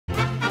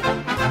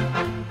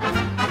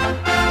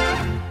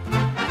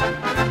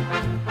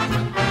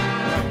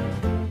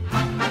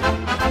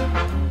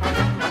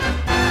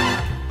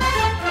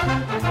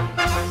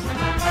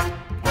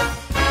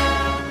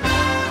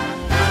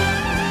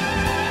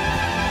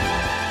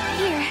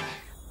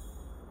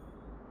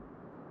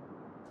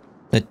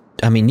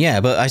I mean, yeah,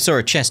 but I saw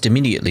a chest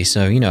immediately,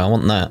 so, you know, I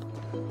want that.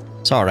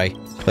 Sorry,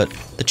 but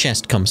the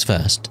chest comes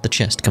first. The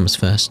chest comes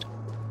first.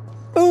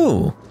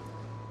 Ooh!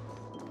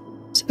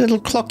 There's a little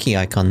clocky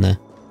icon there.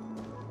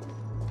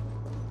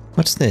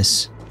 What's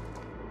this?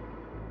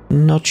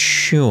 Not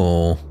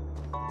sure.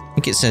 I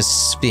think it says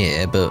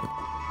sphere, but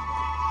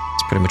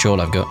that's pretty much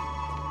all I've got.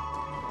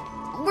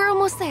 We're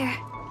almost there.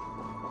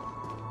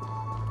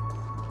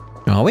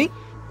 Are we?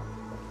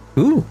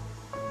 Ooh.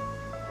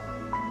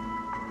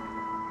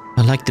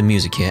 I like the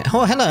music here.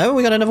 Oh, hello,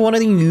 we got another one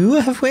of you,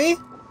 have we?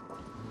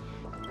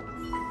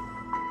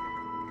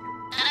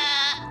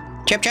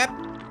 Chip, chip.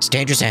 It's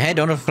dangerous ahead.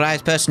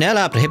 Unauthorized personnel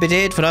are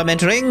prohibited from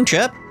entering,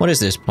 chip. What is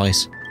this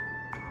place?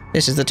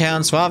 This is the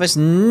town's farthest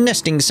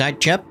nesting site,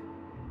 chip.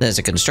 There's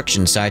a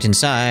construction site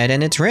inside,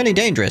 and it's really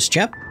dangerous,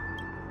 chip.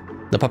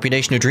 The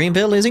population of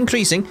Dreamville is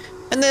increasing,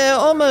 and there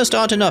almost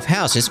aren't enough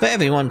houses for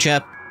everyone,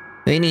 chip.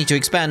 We need to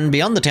expand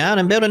beyond the town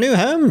and build a new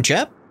home,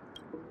 chip.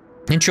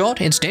 In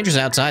short, it's dangerous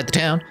outside the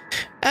town,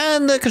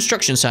 and the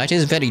construction site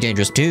is very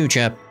dangerous too,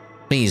 chap.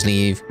 Please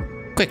leave.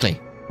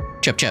 Quickly.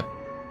 Chip, chip.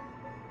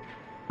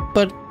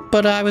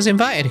 But I was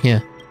invited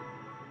here.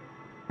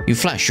 You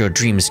flash your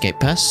dreamscape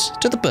pass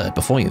to the bird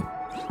before you.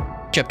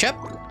 Chip, chip.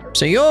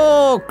 So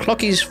you're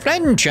Clocky's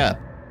friend, chap.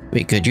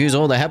 We could use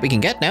all the help we can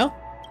get now.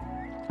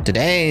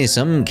 Today,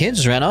 some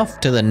kids ran off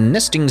to the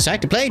nesting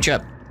site to play,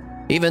 chap.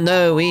 Even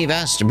though we've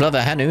asked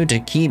Brother Hanu to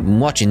keep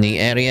watching the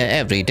area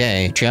every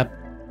day, chap.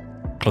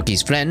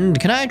 Clocky's friend,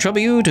 can I trouble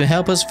you to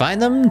help us find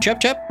them,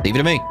 chap, chap? Leave it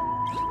to me.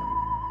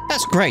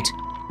 That's great.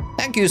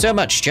 Thank you so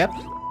much, chap.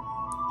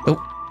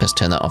 Oh, let's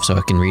turn that off so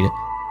I can read it.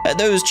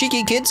 Those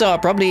cheeky kids are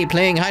probably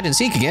playing hide and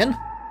seek again.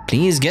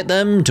 Please get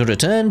them to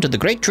return to the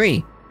great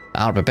tree.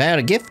 I'll prepare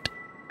a gift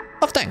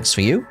of thanks for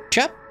you,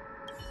 chap.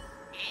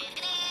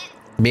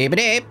 Beep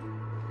beep.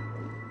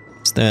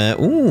 Is there...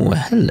 Ooh,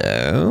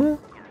 hello.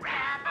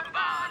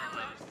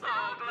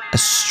 A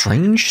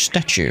strange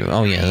statue.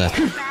 Oh yeah,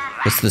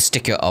 that's the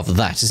sticker of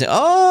that. Is it?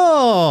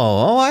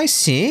 Oh, I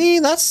see.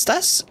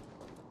 That's.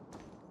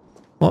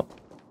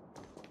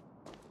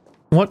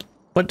 What?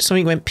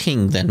 Something went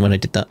ping then when I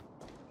did that.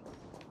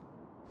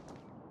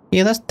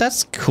 Yeah,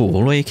 that's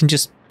cool. Where you can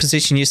just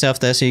position yourself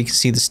there so you can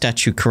see the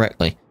statue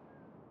correctly.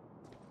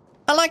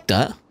 I like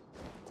that.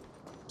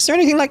 Is there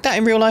anything like that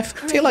in real life?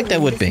 I feel like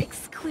there would be.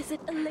 Exquisite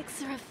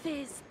elixir of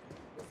fizz.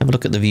 Have a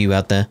look at the view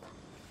out there.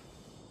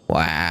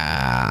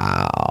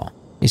 Wow.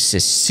 It's a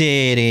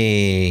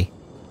city.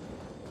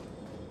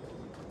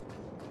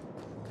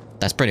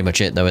 That's pretty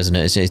much it though, isn't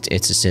it?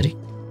 It's a city.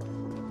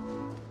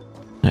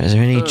 Now, is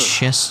there any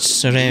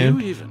chests around?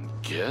 Do you even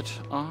get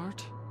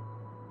art?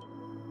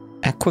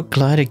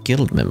 Aquaglider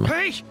Guild member.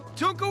 Hey!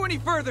 Don't go any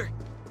further!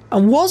 I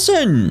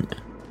wasn't!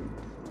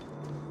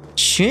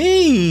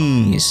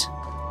 Jeez!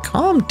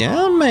 Calm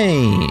down,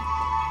 mate.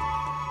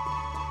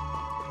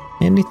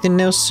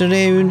 Anything else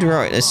around?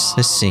 Right,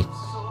 let's see.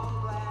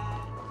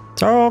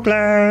 So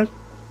glad.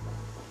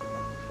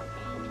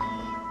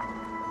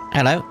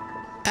 Hello.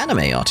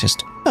 Anime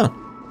artist. Oh.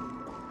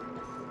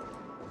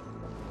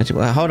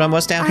 Hold on,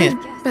 what's down here?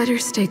 I'd better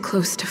stay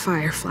close to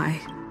Firefly.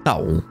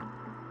 Oh.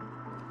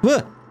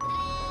 What?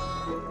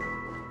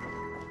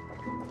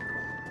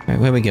 Right,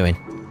 where are we going?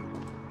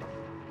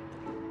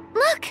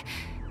 Look!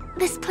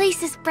 This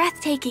place is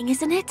breathtaking,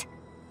 isn't it?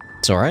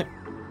 It's alright.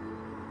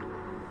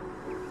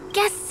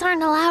 Guests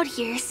aren't allowed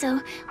here, so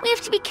we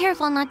have to be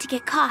careful not to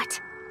get caught.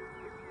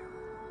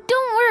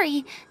 Don't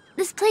worry,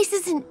 this place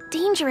isn't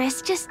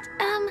dangerous, just,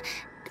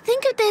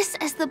 think of this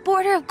as the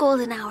border of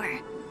Golden Hour.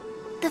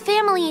 The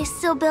family is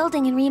still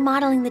building and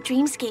remodeling the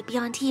dreamscape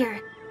beyond here.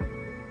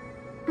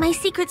 My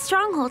secret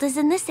stronghold is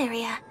in this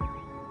area.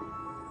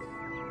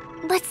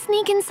 Let's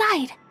sneak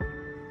inside.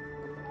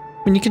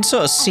 And you can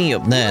sort of see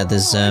up there,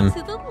 there's, To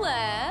the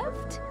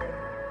left.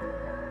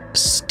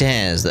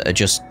 stairs that are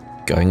just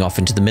going off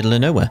into the middle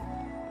of nowhere.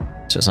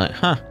 So it's like,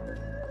 huh.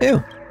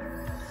 Ew.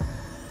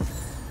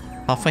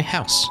 Halfway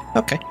house.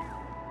 Okay.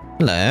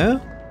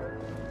 Hello.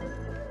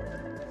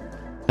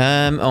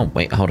 Oh,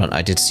 wait, hold on.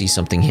 I did see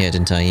something here,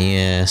 didn't I?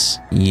 Yes.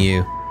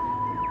 You.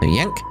 So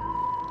yank.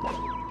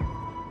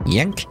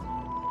 Yank.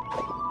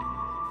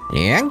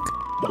 Yank.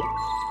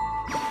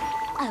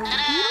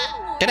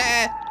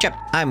 Ta-da!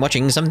 Chap, I'm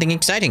watching something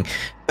exciting.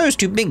 Those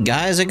two big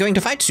guys are going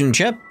to fight soon,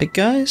 chap. Big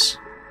guys?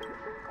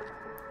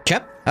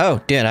 Chap?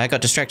 Oh, dear, I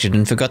got distracted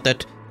and forgot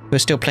that we're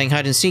still playing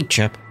hide and seek,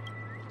 chap.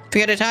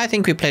 Forget it, I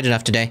think we played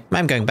enough today.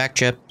 I'm going back,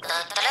 chap.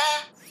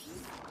 I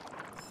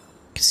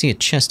can see a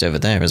chest over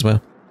there as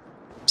well.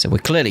 So we're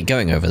clearly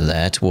going over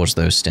there towards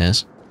those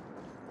stairs.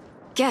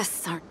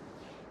 Guests aren't.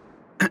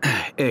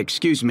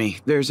 Excuse me,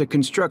 there's a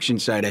construction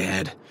site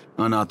ahead.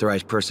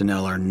 Unauthorized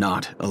personnel are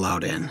not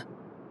allowed in.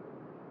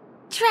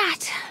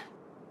 Drat!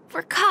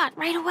 We're caught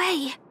right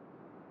away.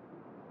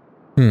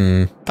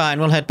 Fine,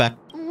 we'll head back.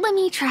 Let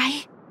me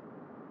try.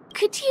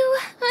 Could you,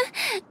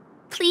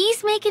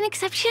 please make an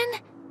exception?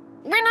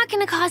 We're not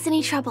gonna cause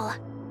any trouble.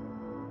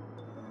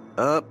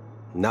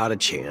 Not a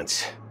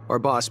chance. Our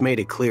boss made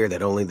it clear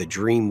that only the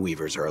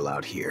Dreamweavers are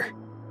allowed here.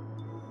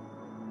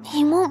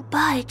 He won't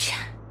budge.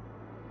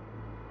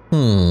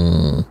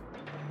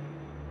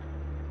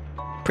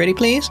 Pretty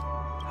please?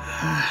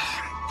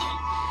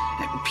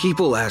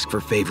 People ask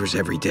for favors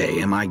every day.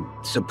 Am I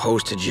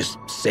supposed to just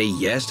say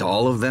yes to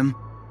all of them?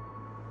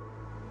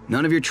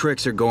 None of your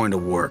tricks are going to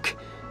work.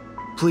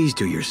 Please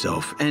do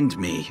yourself and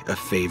me a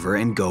favor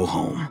and go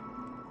home.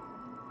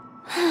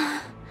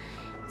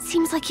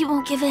 Seems like he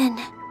won't give in.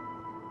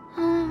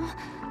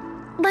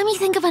 Let me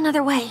think of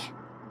another way.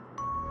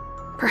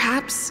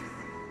 Perhaps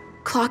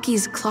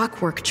Clocky's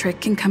clockwork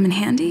trick can come in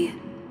handy?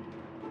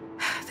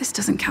 This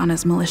doesn't count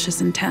as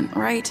malicious intent,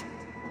 right?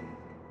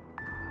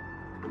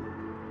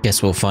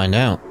 Guess we'll find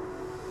out.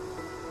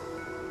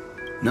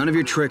 None of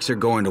your tricks are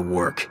going to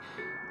work.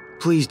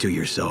 Please do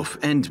yourself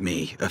and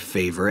me a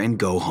favor and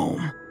go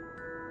home.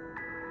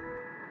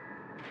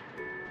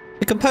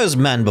 The composed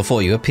man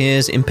before you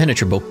appears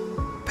impenetrable.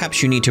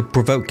 Perhaps you need to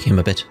provoke him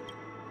a bit.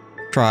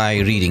 Try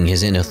reading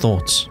his inner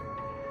thoughts.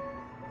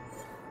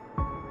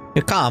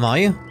 You're calm, are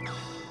you?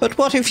 But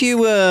what if you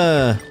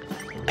were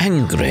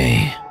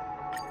angry?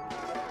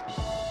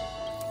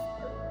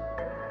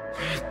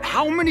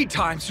 How many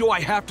times do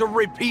I have to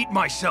repeat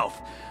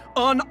myself?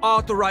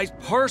 Unauthorized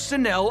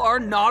personnel are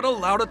not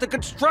allowed at the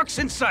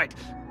construction site.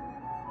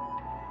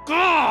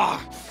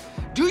 Ugh!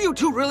 Do you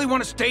two really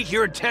want to stay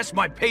here and test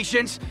my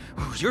patience?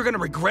 You're gonna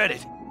regret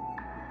it.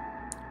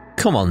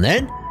 Come on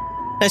then.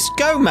 Let's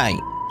go, mate.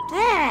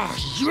 Ugh,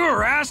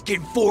 you're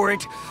asking for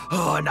it.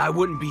 Oh, and I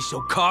wouldn't be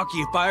so cocky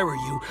if I were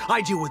you.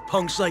 I deal with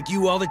punks like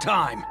you all the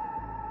time.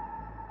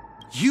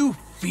 You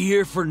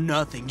fear for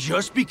nothing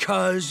just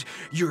because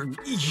you're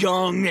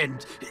young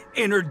and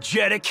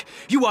energetic.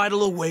 You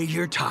idle away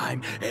your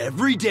time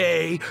every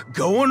day,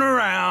 going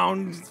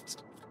around,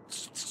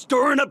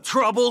 stirring up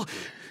trouble.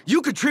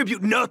 You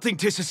contribute nothing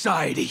to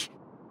society.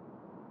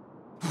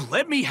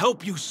 Let me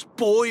help you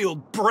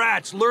spoiled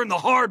brats learn the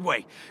hard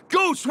way.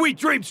 Go, Sweet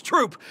Dreams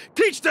Troop!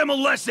 Teach them a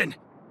lesson!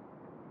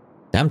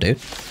 Damn, dude.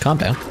 Calm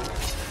down.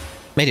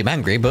 Made him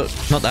angry, but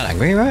not that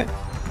angry, right?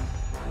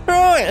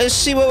 Alright, let's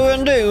see what we're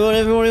gonna do.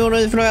 Everybody want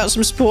to throw out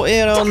some support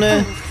here on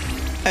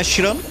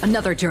Echelon?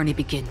 Another journey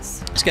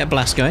begins. Let's get a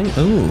blast going.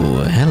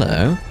 Ooh,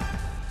 hello.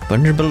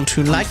 Vulnerable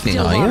to lightning,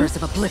 Still are you? waters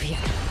of oblivion.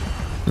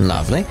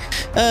 Lovely.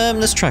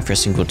 Let's try for a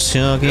single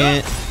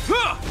target.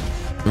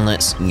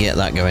 Let's get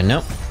that going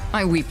now.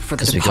 I weep for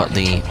the Because we got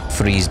the departed.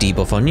 freeze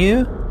debuff on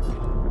you.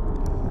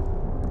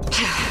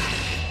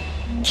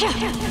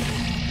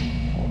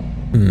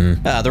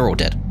 They're all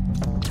dead.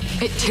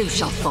 It too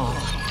shall fall.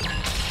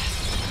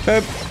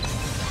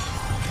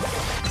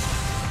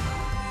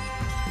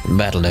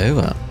 Battle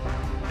over.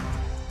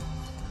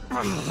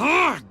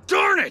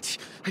 Darn it!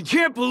 I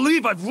can't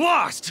believe I've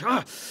lost!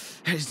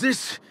 Is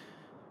this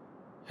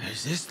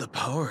the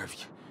power of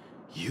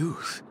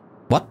youth?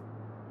 What?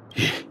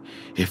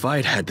 If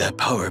I'd had that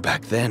power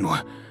back then,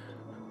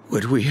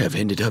 would we have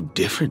ended up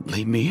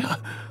differently, Mia?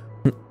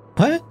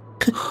 What?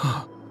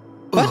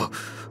 What?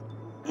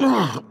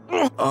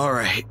 All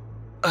right.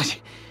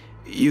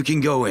 You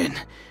can go in.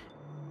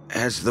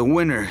 As the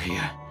winner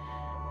here,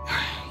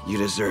 you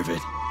deserve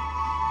it.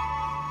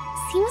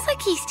 Seems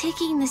like he's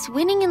taking this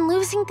winning and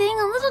losing thing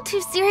a little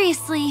too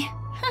seriously.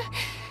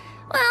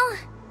 Well,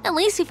 at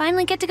least we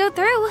finally get to go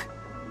through.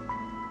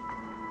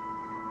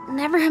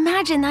 Never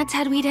imagined that's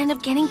how we'd end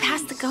up getting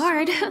past the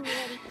guard.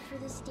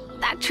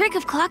 That trick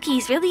of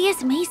Clocky's really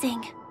is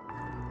amazing.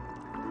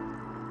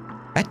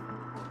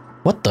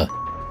 What the?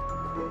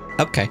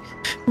 Okay.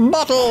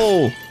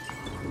 Bottle!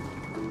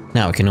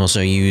 Now we can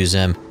also use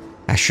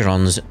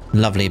Acheron's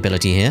lovely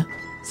ability here.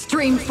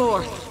 Stream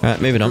forth.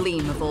 Alright, moving on.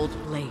 Gleam of old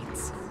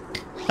blades.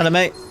 Hello,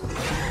 mate.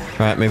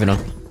 Alright, moving on.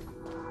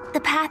 The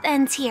path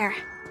ends here.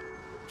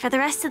 For the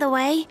rest of the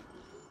way,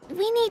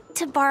 we need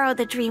to borrow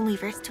the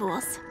Dreamweaver's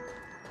tools.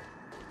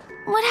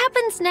 What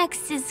happens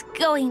next is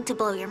going to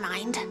blow your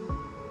mind.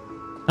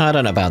 I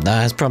don't know about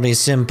that. It's probably a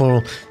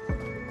simple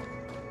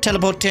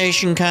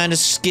teleportation kind of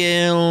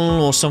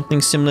skill or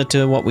something similar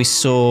to what we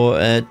saw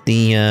at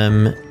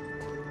the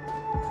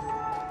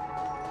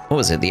what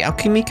was it? The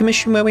Alchemy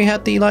Commission, where we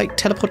had the like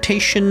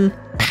teleportation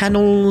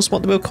panels,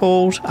 what they were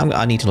called.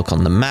 I need to look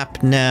on the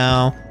map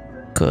now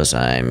because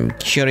I'm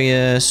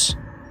curious.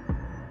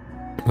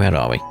 Where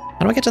are we? How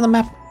do I get to the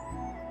map?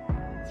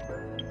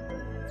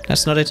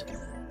 That's not it.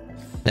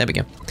 There we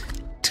go.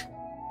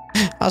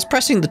 I was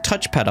pressing the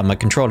touchpad on my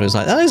controller. It was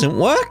like, that isn't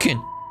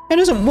working. It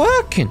isn't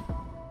working.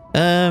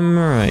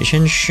 Right,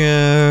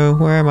 Shinsho,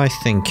 where am I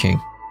thinking?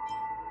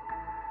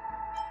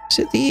 Is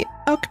it the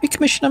Alchemy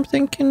Commission I'm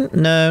thinking?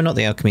 No, not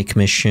the Alchemy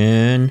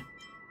Commission.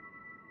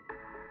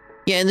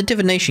 Yeah, in the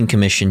Divination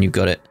Commission you've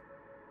got it.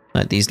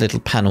 Like these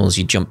little panels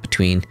you jump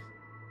between.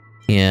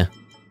 Yeah.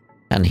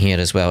 And here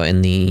as well,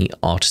 in the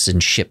Artisan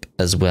Ship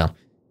as well.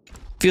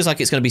 Feels like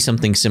it's going to be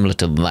something similar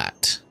to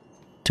that,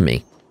 to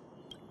me.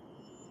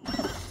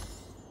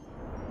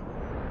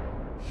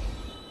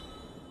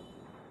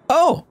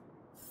 Oh!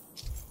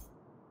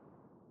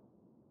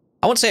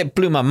 I won't say it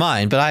blew my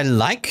mind, but I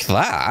like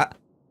that.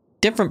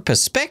 Different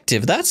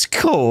perspective, that's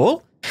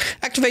cool.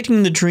 Actually,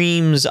 Activating the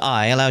Dream's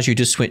Eye allows you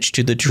to switch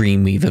to the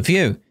Dreamweaver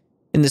view.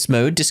 In this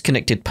mode,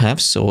 disconnected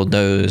paths, or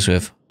those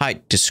with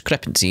height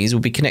discrepancies,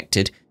 will be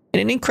connected in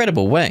an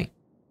incredible way.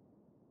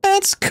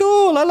 That's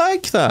cool, I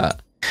like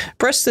that.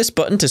 Press this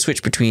button to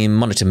switch between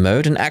monitor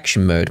mode and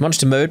action mode.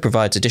 Monitor mode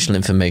provides additional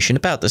information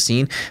about the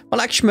scene,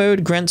 while action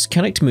mode grants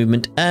character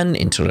movement and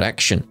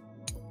interaction.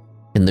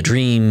 In the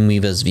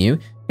Dreamweaver's view,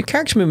 your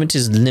character movement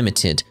is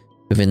limited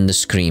within the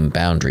screen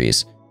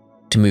boundaries.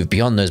 To move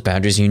beyond those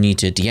boundaries, you need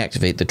to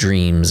deactivate the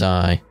Dream's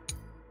Eye.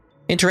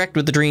 Interact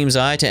with the Dream's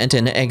Eye to enter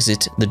and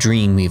exit the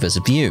Dreamweaver's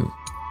view.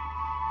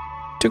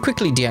 To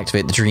quickly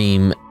deactivate the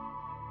Dream's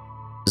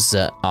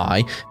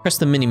Eye, press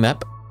the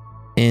minimap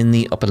in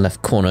the upper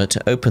left corner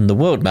to open the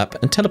world map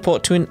and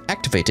teleport to an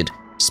activated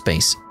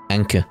space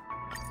anchor.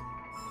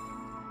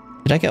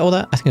 Did I get all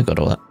that? I think I got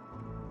all that.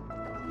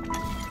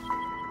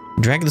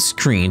 Drag the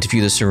screen to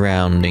view the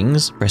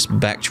surroundings. Press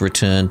back to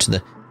return to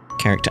the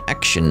character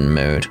action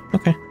mode.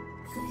 Okay.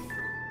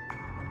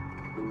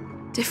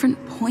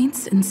 Different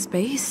points in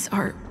space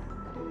are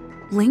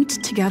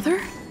linked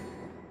together?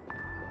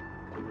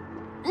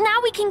 Now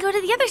we can go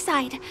to the other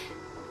side.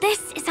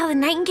 This is how the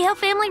Nightingale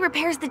family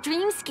repairs the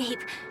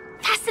dreamscape.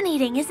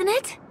 Fascinating, isn't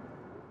it?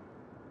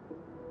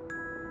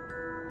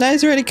 That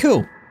is really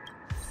cool.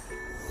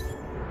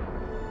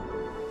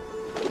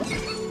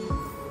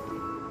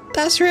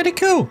 That's really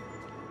cool.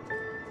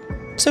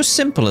 So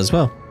simple as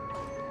well.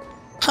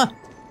 Huh.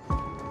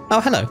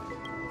 Oh, hello.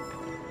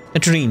 A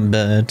dream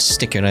bird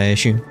sticker, I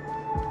assume.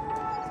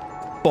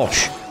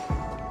 Bosh.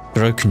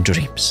 Broken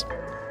dreams.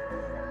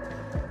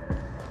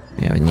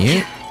 We have a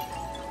new.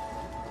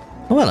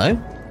 Oh,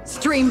 hello.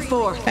 Stream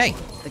 4. Hey.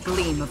 The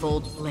gleam of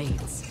old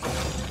blades.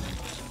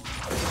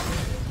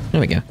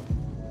 There we go.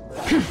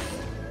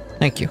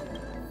 Thank you.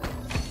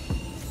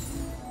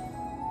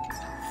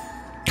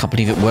 Can't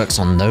believe it works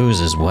on those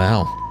as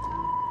well.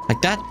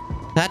 Like that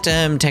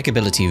tech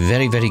ability,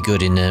 very, very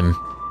good in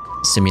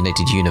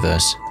simulated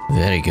universe.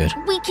 Very good.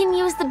 We can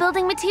use the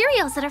building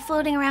materials that are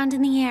floating around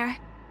in the air.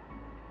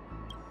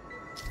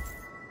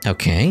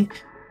 Okay.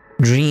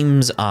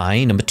 Dream's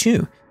Eye number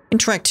 2.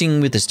 Interacting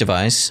with this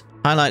device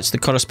highlights the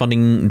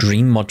corresponding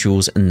dream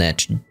modules and their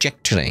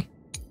trajectory.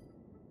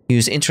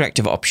 Use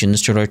interactive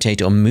options to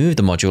rotate or move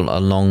the module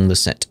along the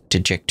set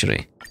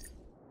trajectory.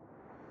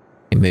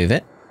 You move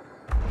it.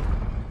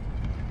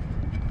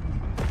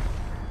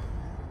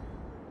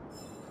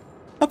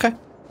 Okay.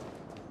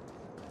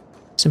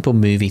 Simple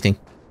movie thing.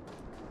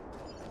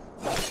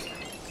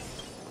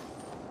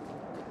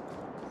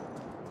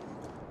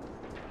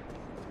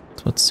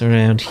 What's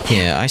around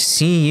here? I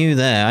see you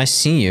there. I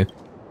see you.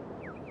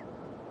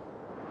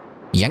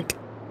 Yank.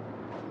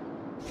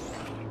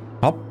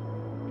 Hop.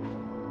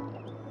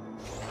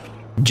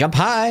 Jump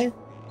high.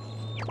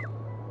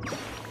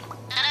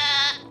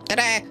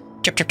 Ta-da!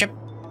 Chip, chip, chip.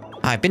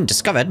 I've been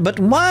discovered, but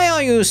why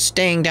are you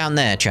staying down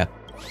there, Chip?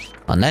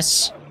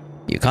 Unless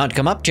you can't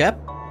come up, Chip.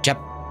 Chip.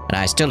 And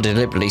I still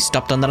deliberately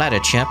stopped on the ladder,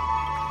 Chip.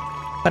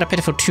 What a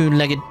pitiful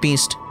two-legged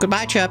beast.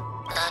 Goodbye, Chip.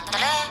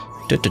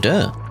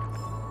 Da-da-da.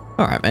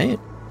 Alright, mate.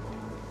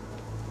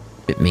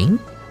 Bit mean.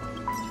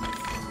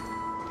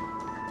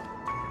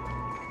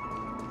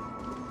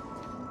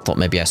 Thought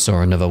maybe I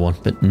saw another one,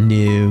 but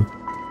no.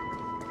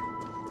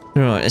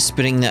 Right, let's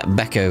bring that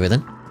back over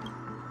then.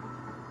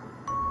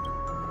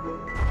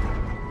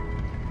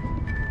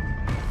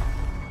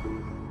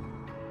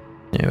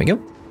 There we go.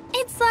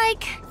 It's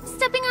like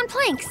stepping on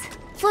planks,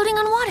 floating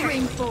on water.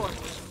 Stream 4.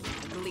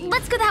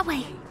 Let's go that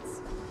way.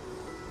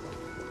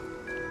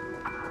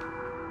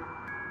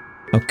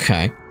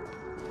 Okay.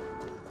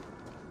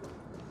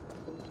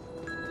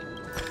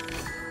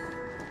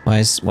 Why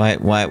is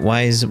what?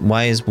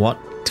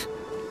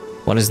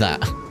 What is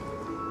that?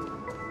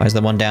 Why is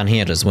there one down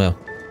here as well?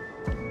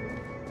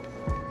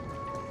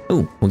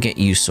 Oh, we'll get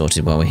you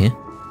sorted while we're here.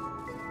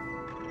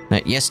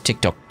 Right, yes,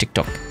 tick-tock,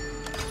 tick-tock.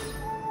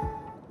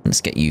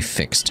 Let's get you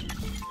fixed.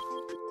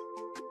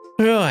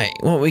 Right,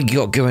 what we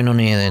got going on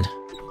here then?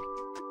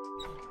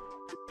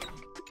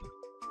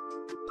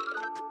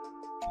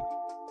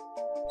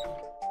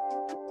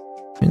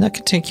 I mean, that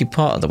could take you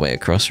part of the way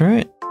across,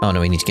 right? Oh no,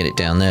 we need to get it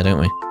down there,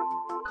 don't we?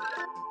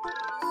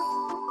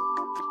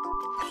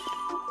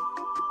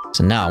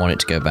 So now I want it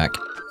to go back.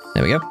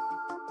 There we go.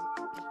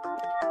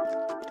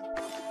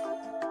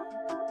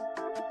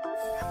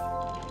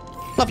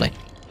 Lovely.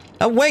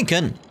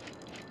 Awaken!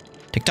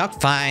 Tick-tock,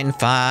 fine,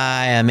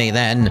 fire me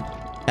then.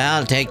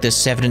 I'll take the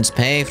severance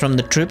pay from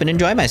the troop and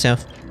enjoy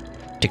myself.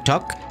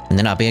 Tick-tock, and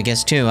then I'll be a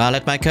guest too. I'll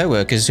let my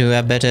co-workers who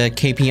have better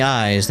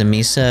KPIs than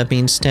me serve me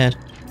instead.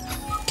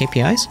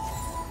 KPIs?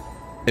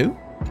 Ooh.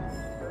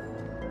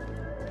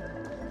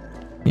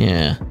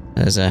 Yeah,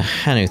 there's a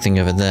Hanu thing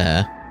over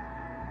there.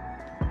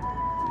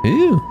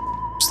 Ooh,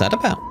 what's that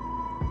about?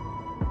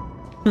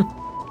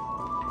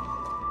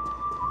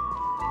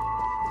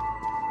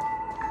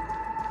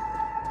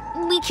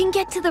 We can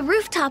get to the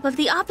rooftop of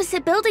the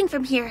opposite building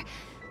from here,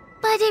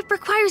 but it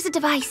requires a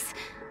device.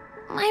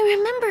 I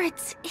remember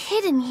it's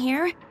hidden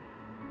here.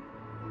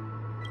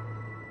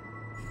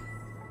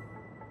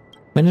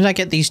 When did I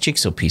get these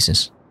jigsaw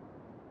pieces?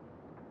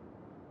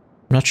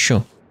 I'm not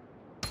sure.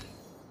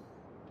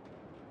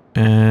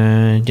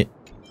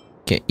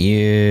 Get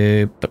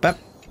you. Bam!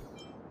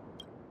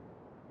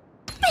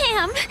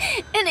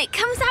 And it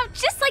comes out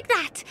just like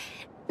that.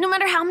 No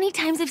matter how many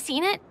times I've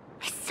seen it,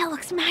 it still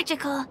looks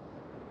magical.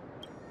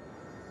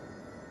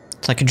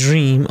 It's like a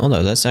dream. Although,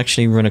 let's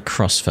actually run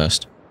across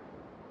first.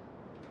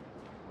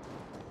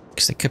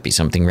 Because there could be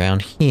something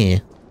around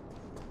here.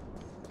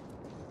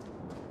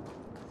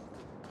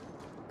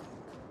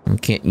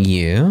 Get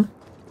you.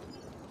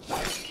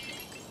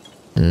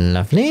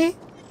 Lovely.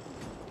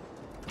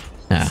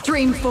 Ah.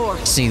 Stream 4.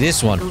 See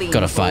this one.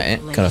 Gotta fight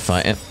it. Gotta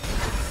fight it.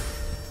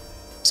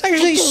 Let's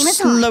actually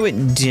slow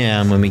it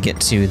down when we get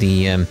to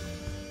the In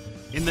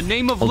the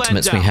name of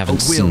ultimates we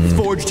haven't a will seen.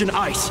 forged in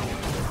ice.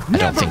 I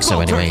don't think so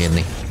anyway,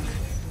 Emily.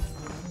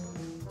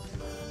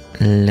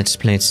 Let's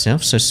play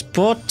itself. So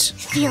sport.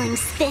 Feeling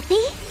spiffy?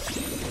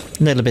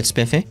 A little bit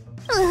spiffy.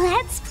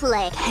 Let's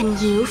play. Can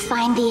you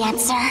find the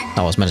answer?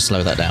 I was meant to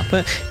slow that down,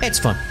 but it's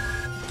fine.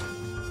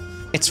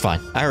 It's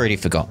fine. I already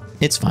forgot.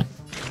 It's fine.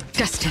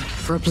 Destined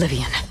for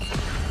oblivion.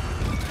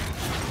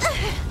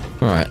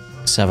 Alright,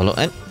 let's have a look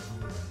then.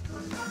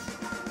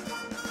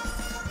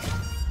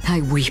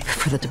 I weep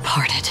for the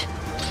departed.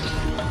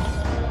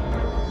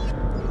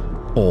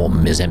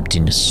 Form is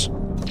emptiness.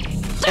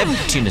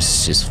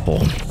 Emptiness is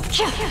form.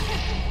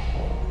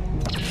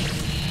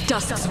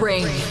 Dust's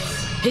reign.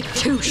 It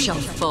too shall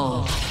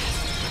fall.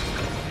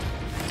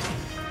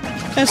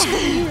 That's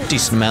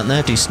decent amount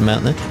there, decent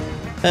amount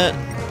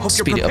there.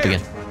 Speed it up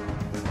again.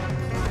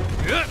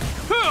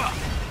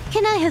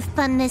 Can I have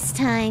fun this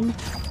time?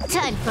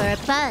 Time for a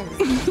buzz.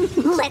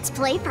 Let's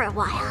play for a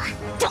while.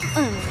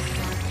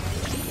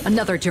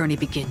 Another journey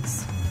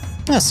begins.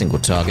 A single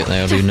target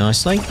there will do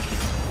nicely.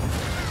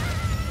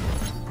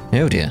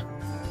 Oh dear.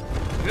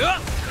 I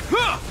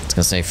was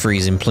gonna say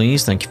freezing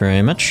please, thank you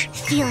very much.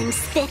 Feeling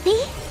spiffy?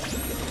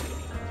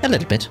 A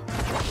little bit.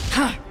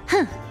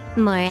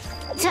 More.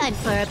 Time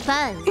for a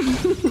buzz.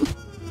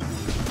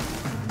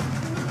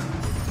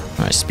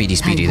 Alright, speedy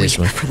I this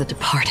weep one. for the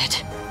departed.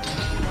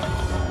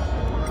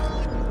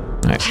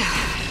 Alright.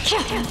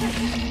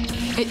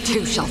 It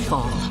too shall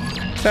fall.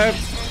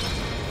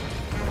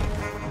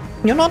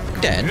 You're not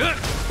dead.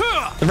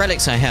 The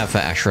relics I have for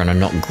Asheron are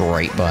not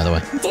great, by the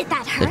way. Did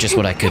that hurt? They're just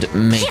what I could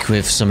make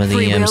with some of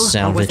Free the will, or was it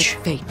salvage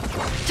fate?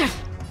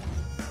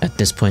 at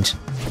this point.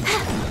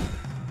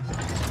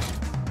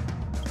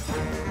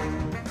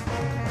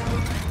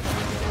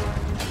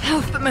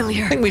 How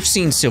familiar. I think we've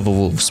seen Silver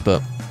Wolves,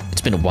 but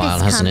it's been a while,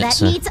 This hasn't it? combat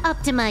So. needs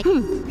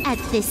optimizing. At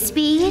this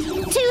speed,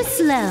 too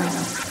slow.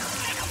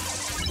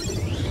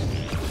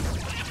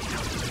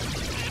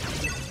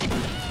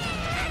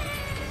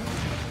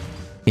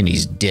 And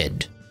he's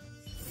dead.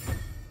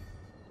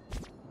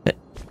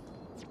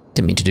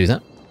 Didn't mean to do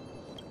that.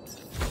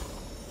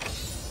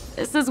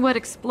 This is what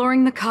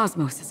exploring the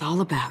cosmos is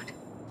all about.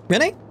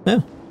 Really?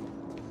 Oh.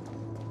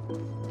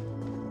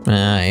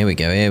 Ah, here we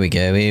go, here we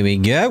go, here we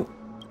go.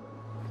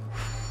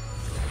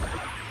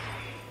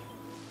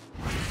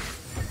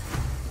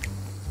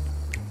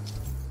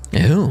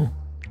 Oh.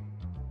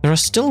 There are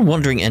still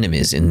wandering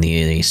enemies in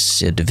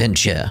this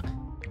adventure.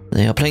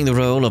 They are playing the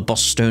role of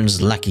Boss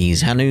Stone's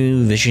lackeys.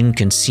 Hanu Vision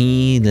can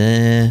see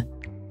their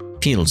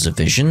fields of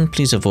vision.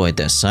 Please avoid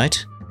their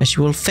sight, as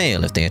you will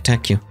fail if they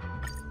attack you.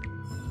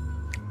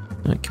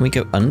 Can we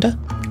go under?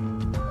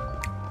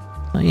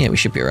 Oh yeah, we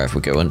should be alright if we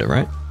go under,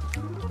 right?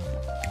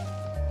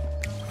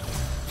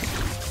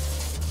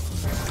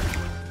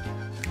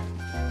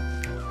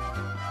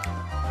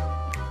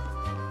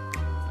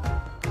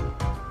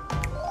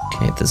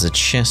 Okay, there's a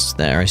chest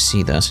there, I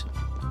see that.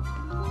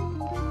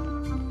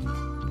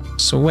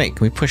 So wait,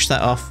 can we push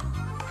that off?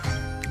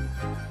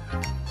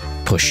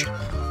 Push.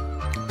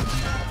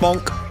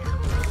 Bonk.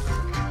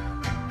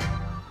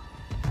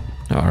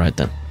 Alright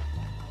then.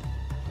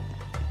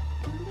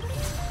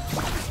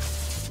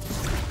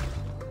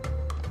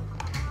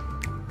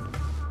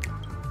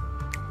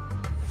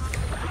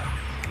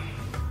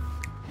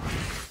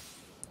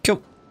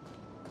 Cool.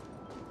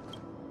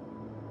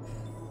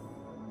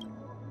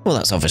 Well,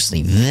 that's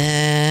obviously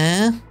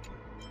there.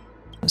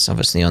 That's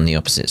obviously on the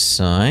opposite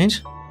side.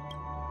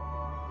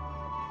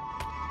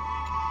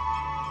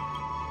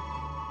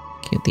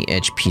 Get the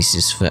edge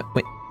pieces for...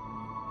 Wait.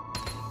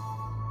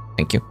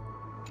 Thank you.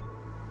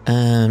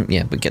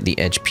 Yeah, but get the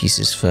edge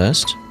pieces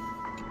first.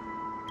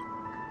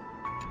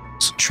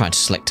 So try to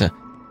select a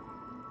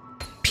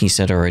piece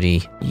I'd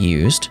already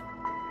used.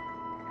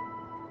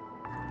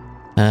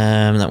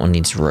 That one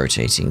needs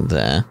rotating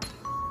there.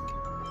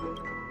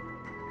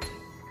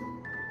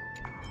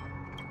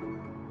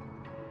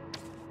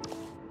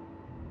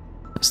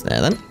 That's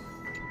there then.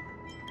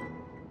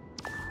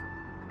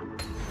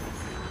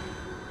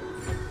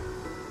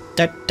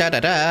 Da da da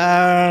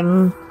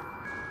da.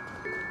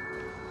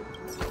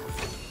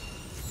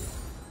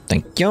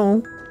 Thank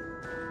you.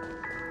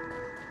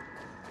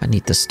 I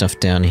need the stuff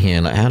down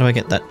here. Like, how do I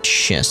get that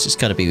chest? It's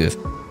got to be with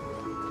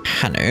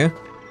Hanu.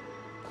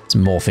 It's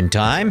morphin'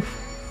 time.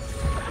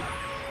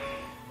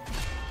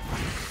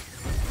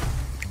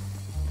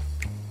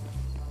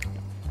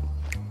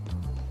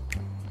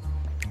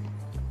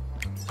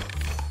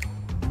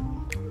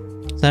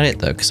 Is that it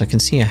though? Because I can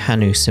see a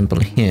Hanu symbol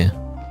here.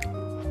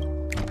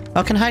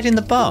 Oh, I can hide in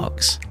the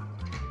box.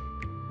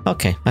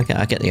 Okay, I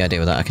get the idea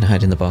with that. I can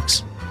hide in the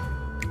box.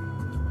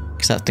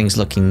 Because that thing's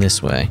looking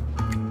this way.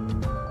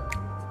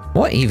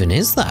 What even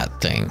is that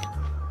thing?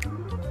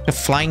 A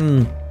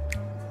flying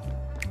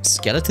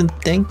skeleton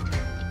thing?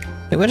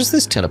 Wait, where does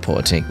this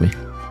teleporter take me?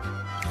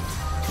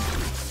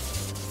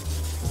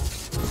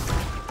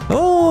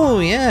 Oh,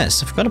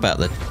 yes. I forgot about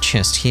the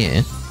chest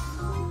here.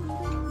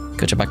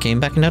 Good job I came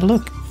back and had a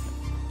look.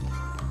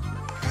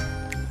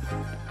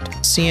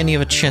 Don't see any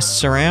other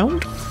chests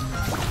around.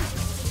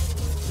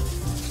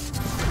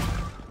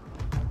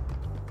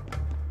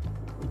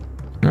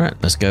 Alright,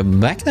 let's go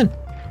back then.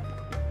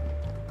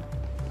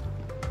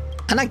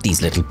 I like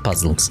these little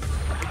puzzles.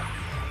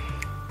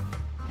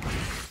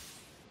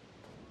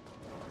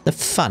 They're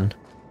fun.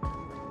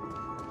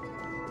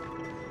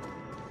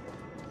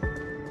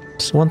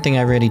 So one thing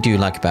I really do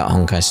like about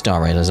Honkai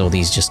Star Rail is all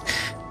these just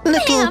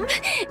little... Bam!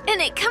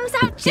 And it comes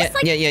out just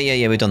like...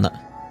 Yeah, we've done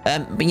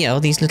that. But yeah, all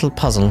these little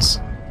puzzles.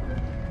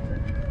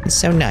 It's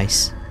so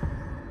nice.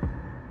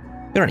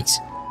 Very nice.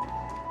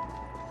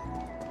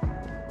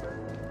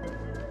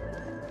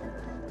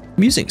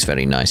 Music's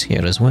very nice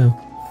here as well.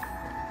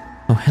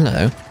 Oh,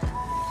 hello.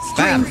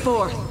 Stream Bam.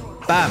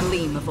 forth. Bam.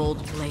 Gleam of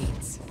old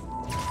blades.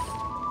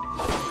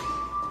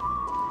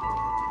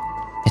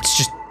 It's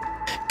just...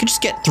 You can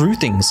just get through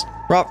things.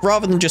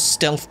 Rather than just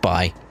stealth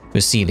by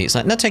with Sealy. It's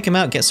like, no, take him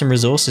out, get some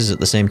resources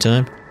at the same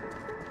time.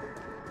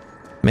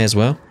 May as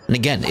well. And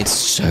again, it's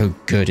so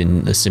good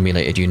in the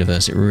simulated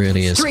universe. It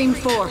really is. Stream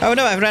forth. Oh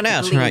no, I've run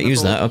out. Right,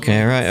 use that.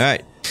 Okay,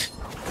 right.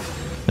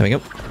 There we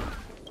go.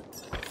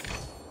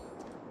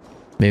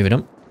 Move it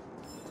up.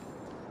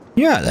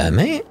 You're out there,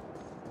 mate.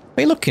 What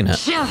are you looking at?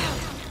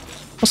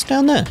 What's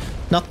down there?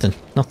 Nothing.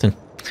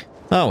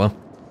 Oh well.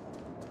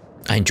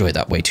 I enjoy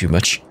that way too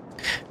much.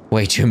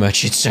 Way too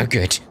much. It's so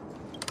good.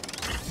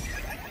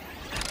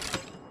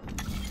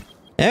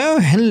 Oh,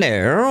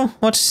 hello.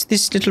 What's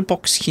this little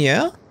box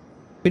here? What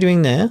are we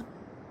doing there?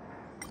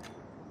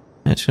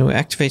 Right, so we're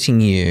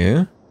activating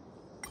you.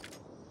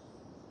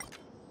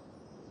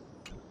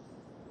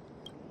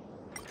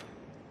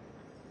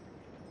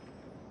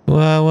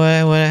 Well,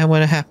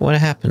 what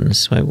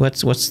happens?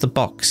 What's the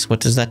box? What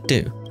does that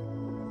do?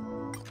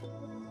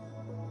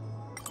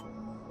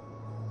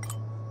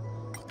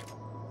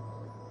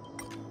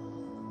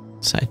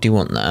 So I do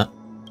want that.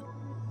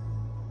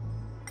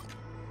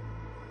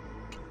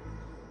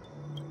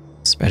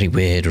 It's a very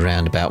weird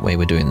roundabout way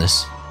we're doing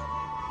this.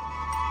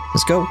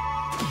 Let's go.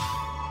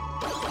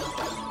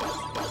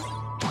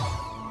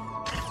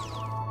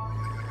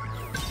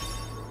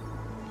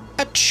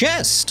 A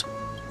chest!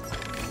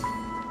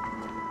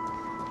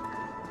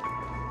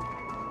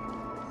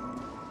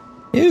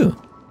 Ew.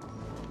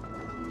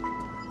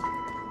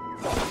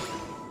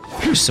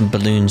 Here's some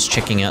balloons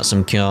checking out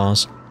some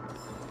cars.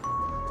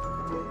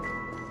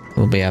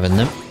 We'll be having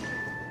them.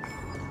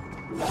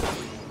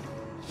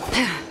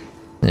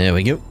 There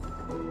we go.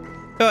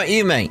 Alright,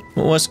 you mate.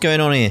 What's going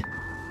on here?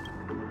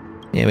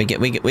 Yeah, we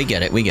get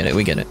it.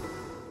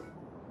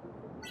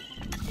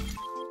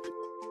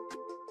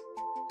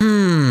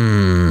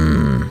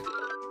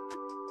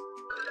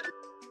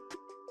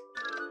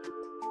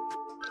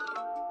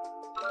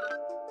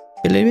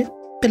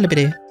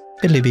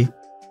 Billy.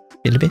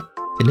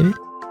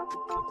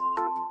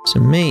 So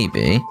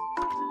maybe...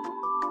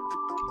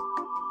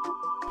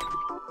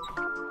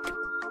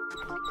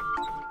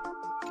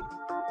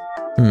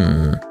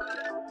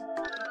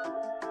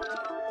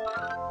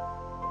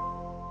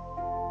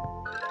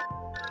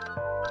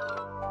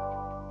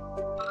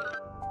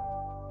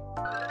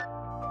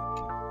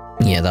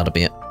 Yeah, that'll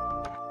be it.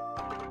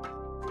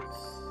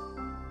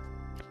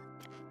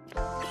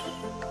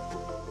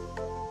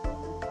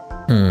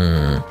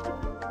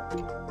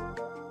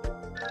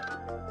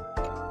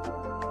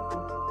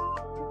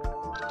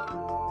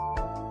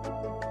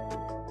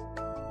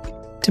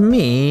 To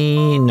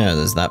me, no,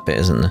 there's that bit,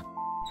 isn't there?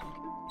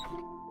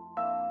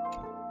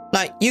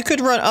 Like, you could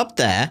run up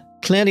there,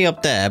 clearly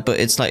up there, but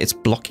it's like it's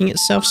blocking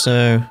itself,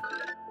 so...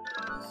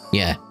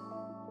 Yeah.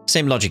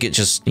 Same logic, it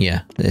just,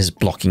 yeah, it is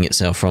blocking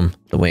itself from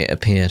the way it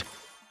appeared.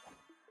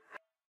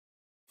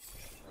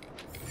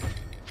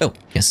 Oh,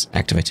 yes,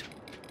 activate.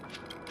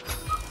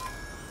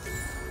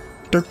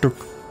 Durk.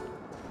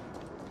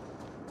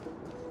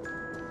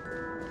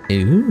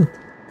 Ooh.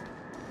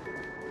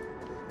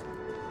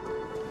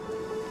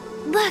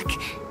 Look,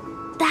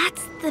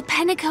 that's the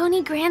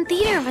Penacony Grand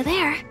Theater over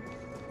there.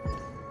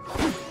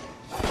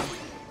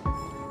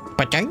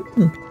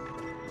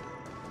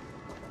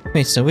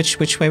 Wait, so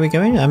which way are we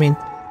going? I mean...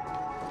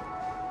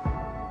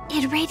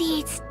 It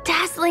radiates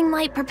dazzling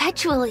light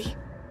perpetually,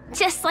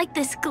 just like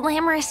this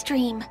glamorous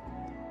dream.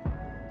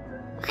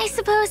 I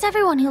suppose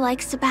everyone who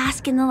likes to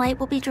bask in the light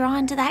will be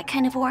drawn to that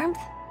kind of warmth.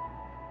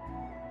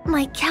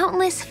 Like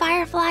countless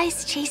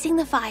fireflies chasing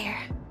the fire.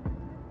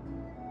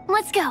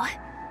 Let's go.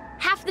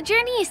 Half the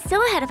journey is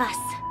still ahead of us.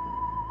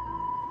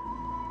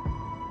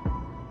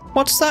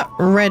 What's that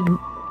red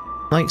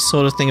like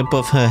sort of thing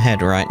above her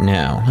head right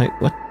now.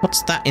 Like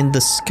what's that in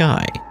the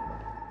sky?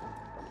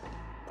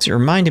 It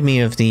reminded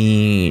me of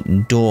the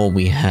door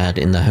we had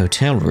in the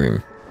hotel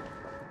room.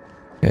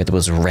 There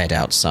was red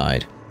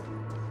outside.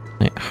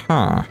 Like,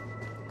 huh.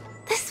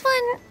 This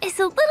one is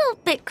a little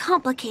bit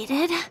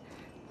complicated.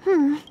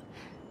 I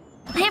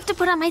have to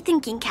put on my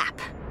thinking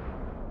cap.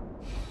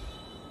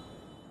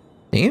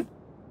 Do you?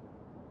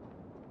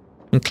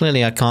 And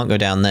clearly I can't go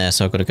down there,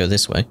 so I've got to go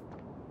this way.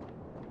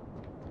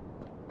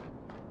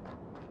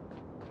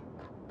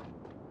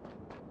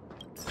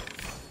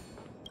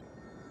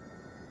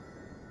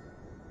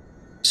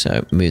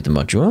 So, move the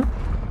module.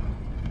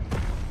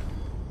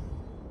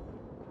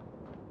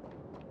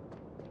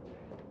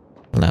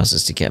 Allows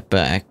us to get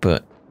back,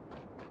 but...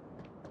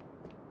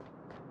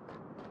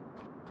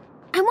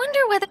 I wonder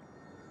whether...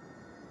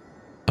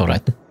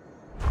 Alright then.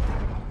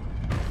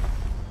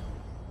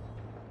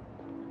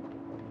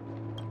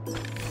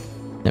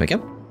 There we go.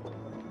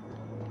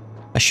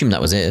 I assume that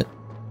was it.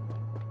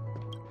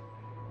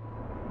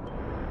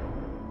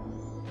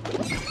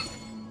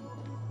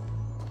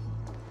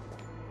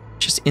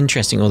 Just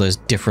interesting, all those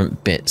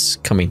different bits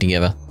coming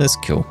together. That's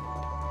cool.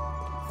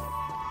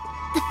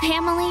 The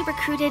family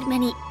recruited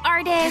many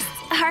artists,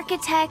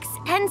 architects,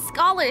 and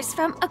scholars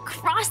from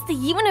across the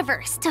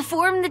universe to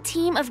form the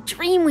team of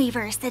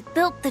Dreamweavers that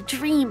built the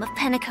dream of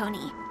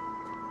Penacony.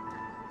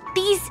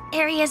 These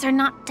areas are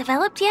not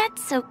developed yet,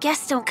 so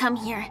guests don't come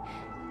here.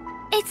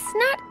 It's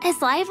not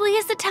as lively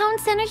as the town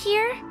center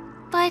here,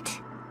 but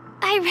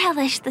I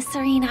relish the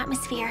serene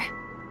atmosphere.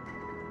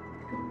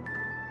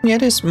 Yeah,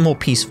 it is more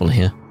peaceful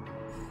here.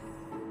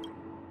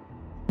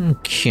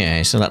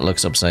 Okay, so that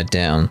looks upside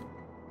down.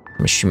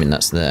 I'm assuming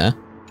that's there.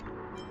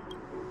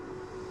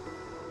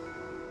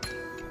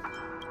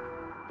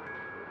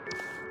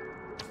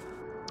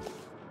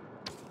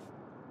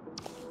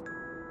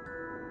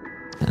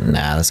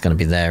 Nah, that's gonna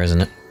be there,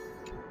 isn't it?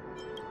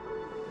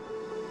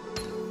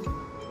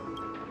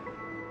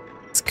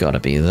 It's gotta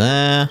be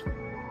there.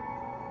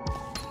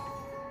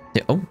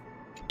 Oh,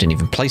 didn't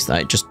even place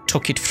that, it just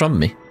took it from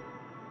me.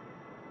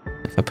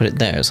 If I put it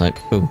there, it's like,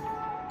 boom.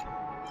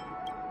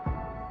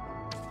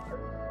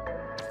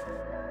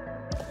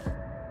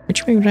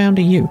 Which way round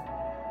are you?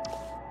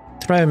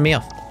 Throwing me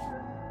off.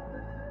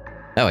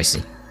 Oh, I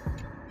see.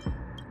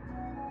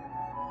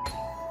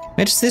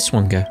 Where does this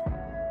one go?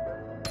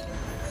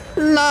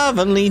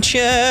 Lovely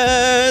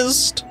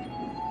chest!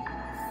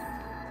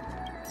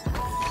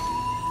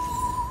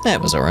 That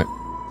was alright.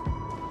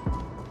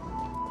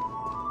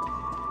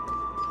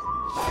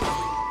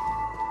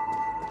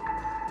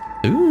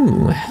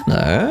 Ooh,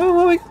 hello.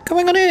 What are we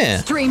going on here?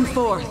 Stream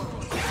forth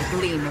the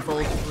gleam of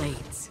old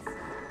blades.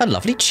 A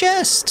lovely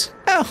chest.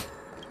 Oh.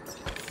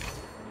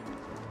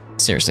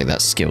 Seriously,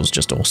 that skill's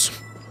just awesome.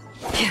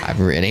 I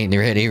really,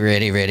 really,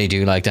 really, really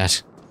do like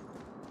that.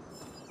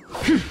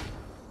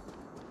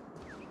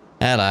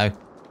 Hello.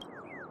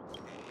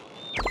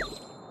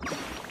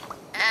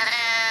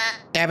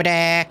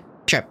 Da-ba-da.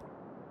 Chirp.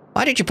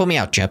 Why did you pull me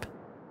out, Chirp?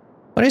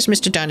 What is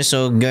Mr.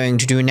 Dinosaur going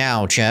to do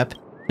now, Chirp?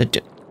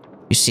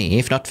 You see,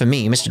 if not for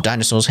me, Mr.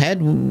 Dinosaur's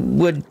head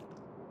would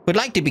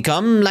like to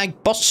become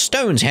like Boss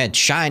Stone's head,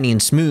 shiny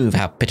and smooth.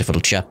 How pitiful,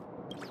 Chirp.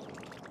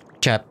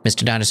 Chirp,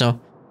 Mr. Dinosaur.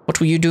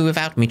 What will you do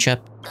without me, Chirp?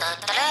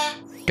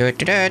 Do it,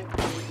 do it.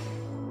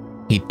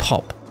 He'd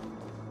pop.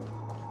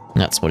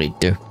 That's what he'd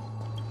do.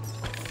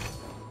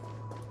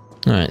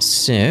 Alright,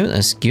 so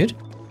that's good.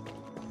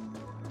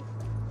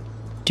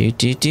 Stream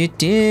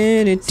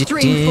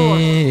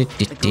forth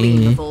the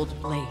gleam of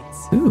old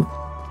blades. Ooh.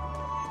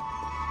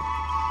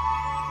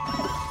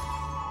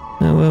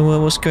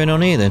 Well, what's going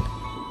on here then?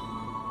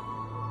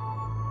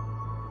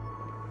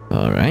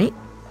 Alright.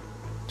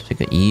 So we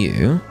got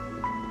you.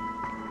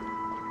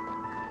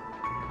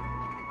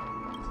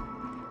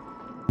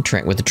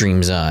 Interact with the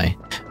Dream's Eye.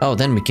 Oh,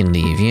 then we can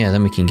leave. Yeah,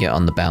 then we can get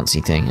on the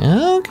bouncy thing.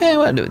 Okay,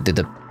 well,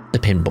 the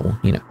pinball,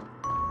 you know.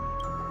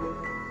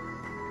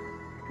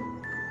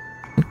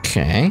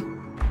 Okay.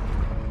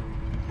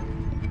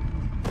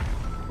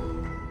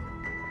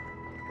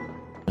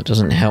 That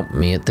doesn't help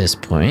me at this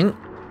point.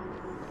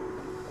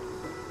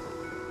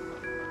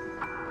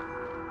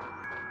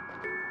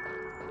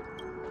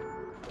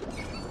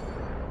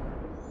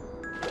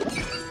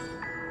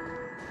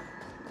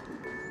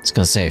 I was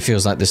gonna say, it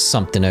feels like there's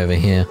something over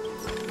here.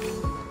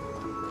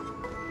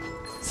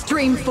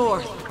 Stream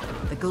forth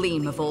the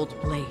gleam of old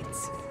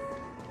blades.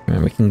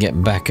 And we can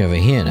get back over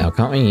here now,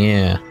 can't we?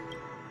 Yeah.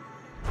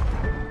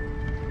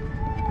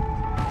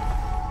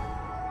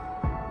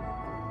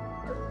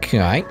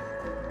 Okay.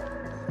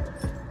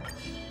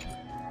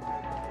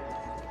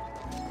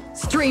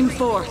 Stream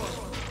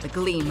forth the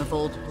gleam of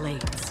old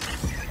blades.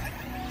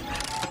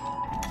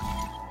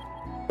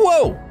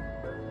 Whoa!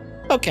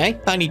 Okay,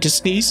 I need to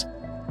sneeze.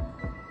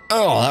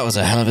 Oh, that was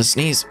a hell of a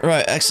sneeze.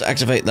 Right,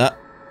 activate that.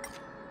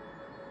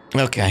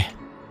 Okay.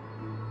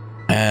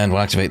 And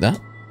we'll activate that.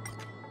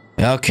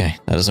 Okay,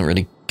 that doesn't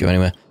really go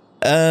anywhere.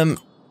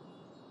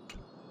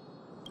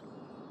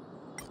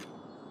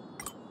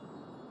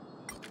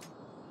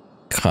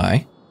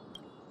 Okay.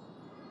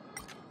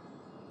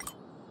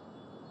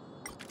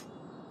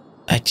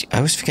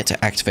 always forget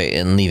to activate it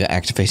and leave it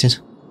activated.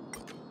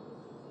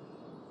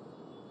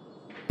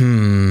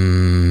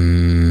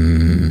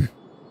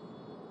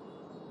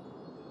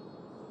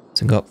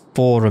 So I've got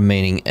 4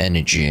 remaining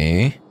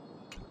energy.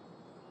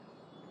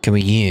 Can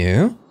we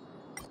you?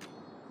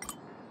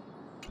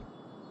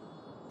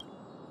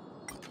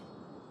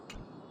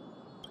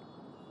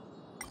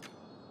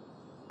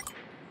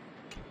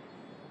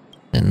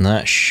 And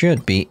that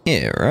should be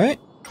it, right?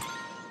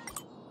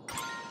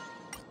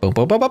 Boom,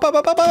 boom, boom, boom, boom,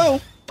 boom, boom,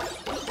 boom.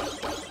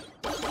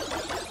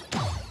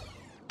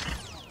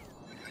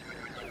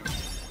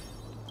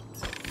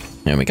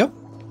 There we go.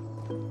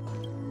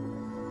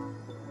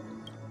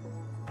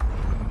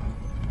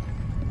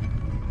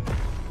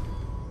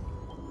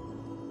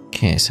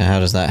 Okay, so how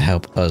does that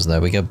help us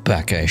though? We go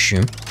back, I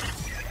assume.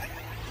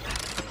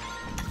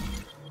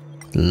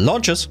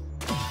 Launches.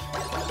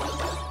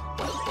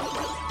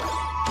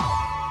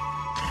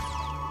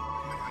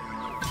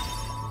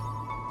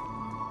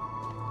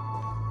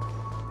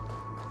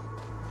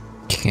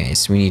 Okay,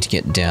 so we need to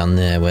get down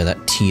there where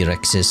that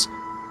T-Rex is.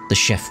 The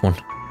chef one.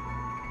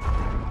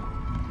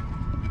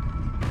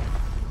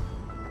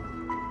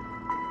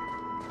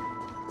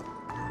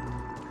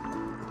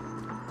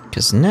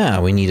 Because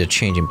now we need a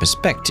change in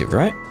perspective,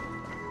 right?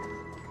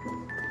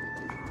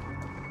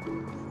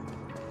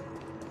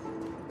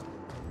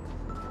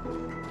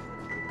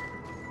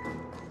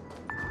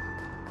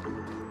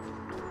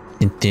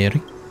 In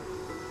theory.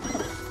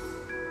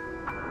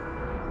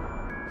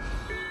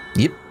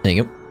 Yep, there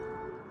you go.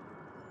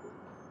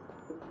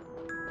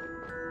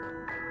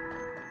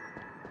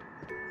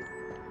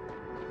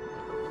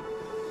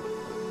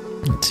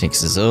 It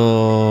takes us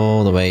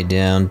all the way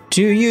down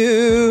to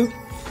you.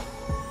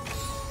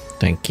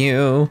 Thank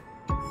you.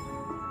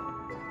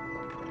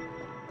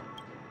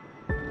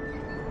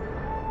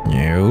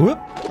 No.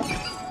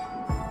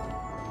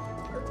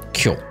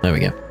 Cool. There we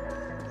go.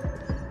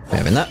 We're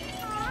having that.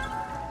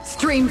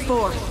 Stream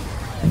 4.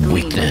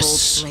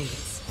 Weakness.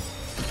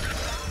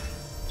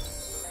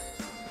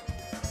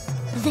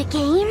 The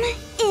game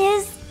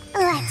is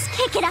let's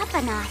kick it up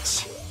a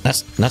notch.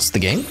 That's the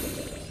game?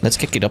 Let's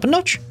kick it up a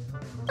notch?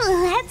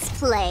 Let's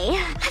play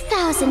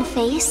 1,000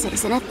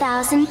 faces in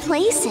 1,000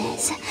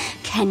 places.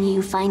 Can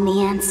you find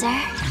the answer?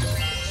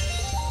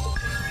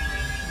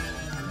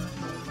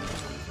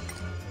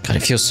 God,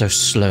 it feels so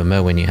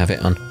slow-mo when you have it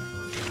on.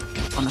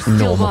 On the still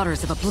Normal.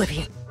 waters of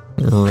oblivion,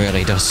 It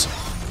really does.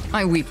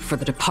 I weep for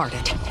the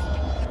departed.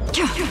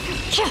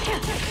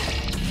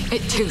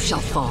 It too shall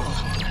fall.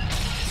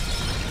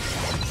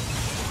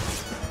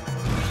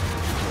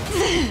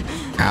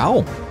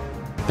 Ow.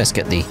 Best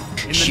get the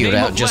shield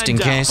out just in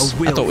case.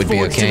 I thought we'd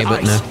be okay,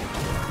 but no.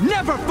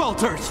 Never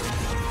falters!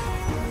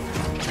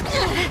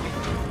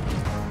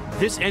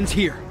 This ends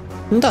here.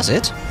 Does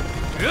it?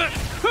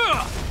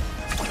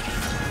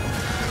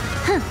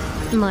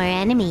 More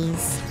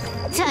enemies.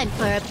 Time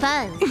for a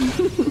buzz.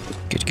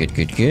 Good, good,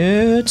 good,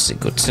 good.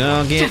 Single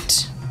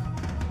target.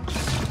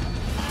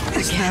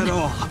 Is that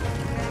all?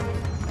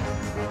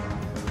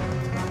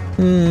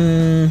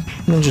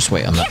 We'll just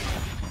wait on that.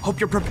 Hope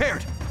you're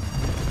prepared.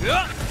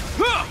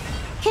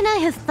 Can I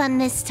have fun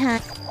this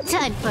time?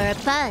 Time for a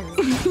buzz.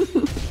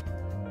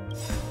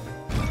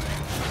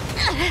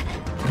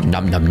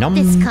 Num num num.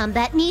 This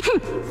combat need.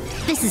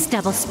 This is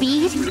double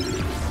speed.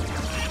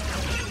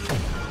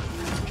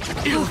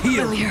 It'll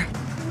heal.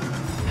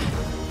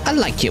 I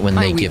like it when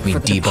they give me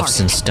debuffs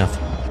and stuff.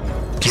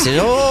 Because it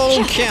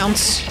all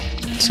counts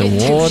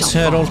towards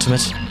her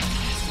ultimate.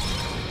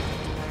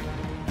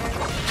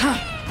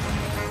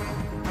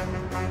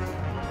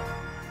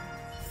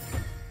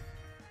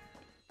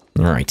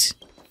 Right.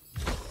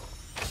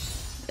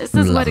 This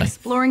is what Lovely.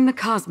 exploring the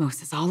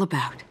cosmos is all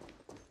about.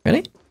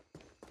 Really?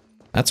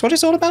 That's what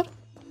it's all about?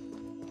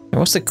 And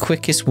what's the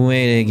quickest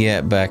way to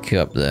get back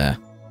up there?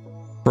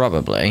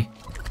 Probably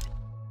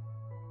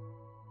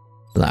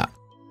that.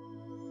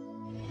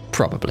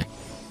 Probably.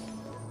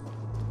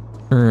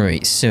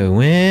 Right, so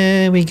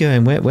where are we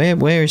going?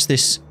 Where is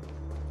this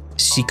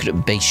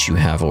secret base you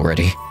have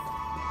already?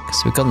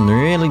 Because we've gone a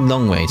really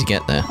long way to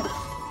get there.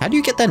 How do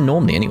you get there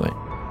normally anyway?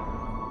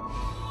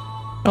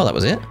 Oh, that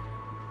was it?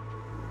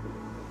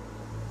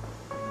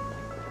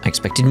 I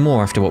expected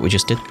more after what we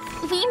just did.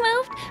 We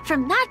moved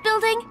from that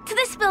building to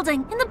this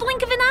building in the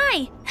blink of an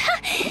eye.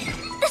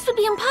 This would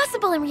be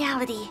impossible in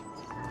reality.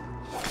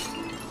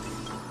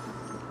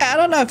 I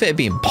don't know if it'd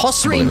be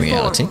impossible in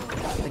reality.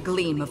 The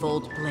gleam of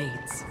old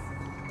blades.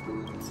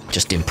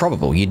 Just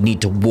improbable. You'd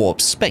need to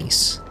warp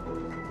space.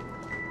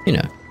 You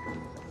know.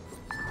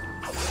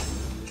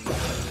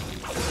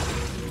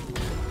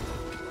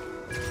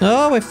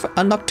 Oh, we've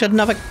unlocked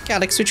another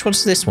galaxy. Which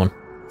one's this one?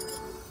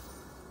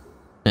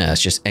 Ah,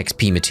 it's just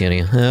XP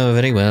material. Oh,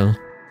 very well.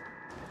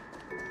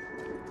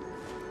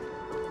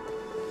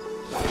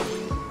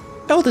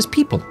 Oh, there's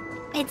people.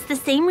 It's the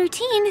same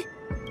routine.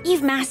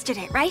 You've mastered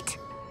it, right?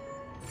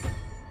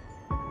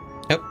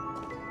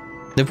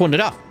 Oh, they've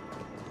wandered off.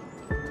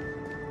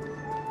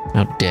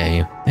 How dare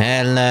you?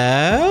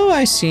 Hello,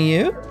 I see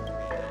you.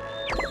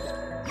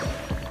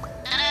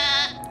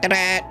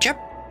 Chop.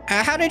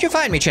 How did you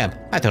find me, champ?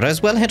 I thought I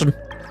was well hidden.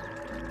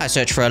 I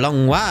searched for a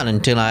long while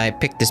until I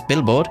picked this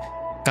billboard.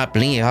 Can't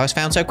believe I was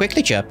found so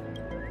quickly, chap.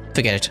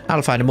 Forget it.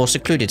 I'll find a more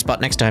secluded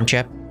spot next time,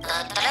 chap.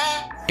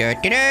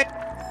 Dirt, dirt.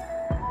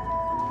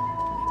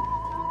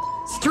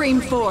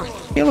 Stream 4.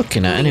 You're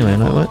looking at anyway,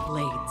 like what?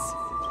 Blades.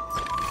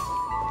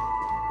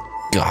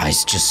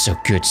 Guys, just so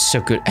good,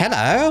 so good.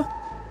 Hello?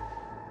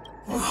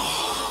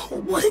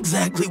 What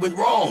exactly went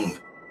wrong?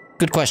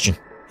 Good question.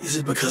 Is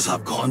it because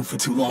I've gone for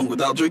too long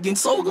without drinking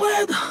So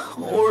Glad?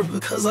 Or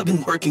because I've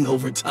been working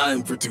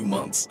overtime for 2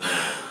 months?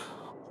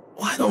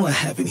 Why don't I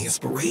have any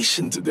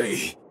inspiration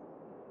today?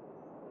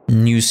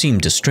 You seem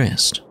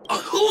distressed.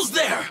 Who's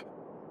there?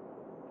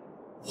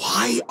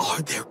 Why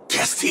are there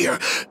guests here?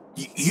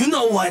 You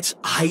know what?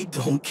 I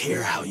don't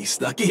care how you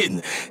snuck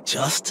in.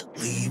 Just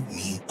leave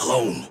me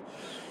alone.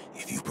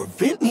 If you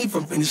prevent me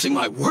from finishing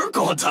my work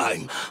on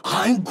time,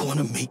 I'm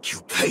gonna make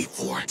you pay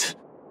for it.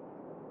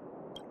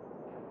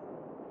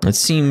 It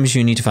seems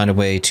you need to find a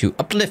way to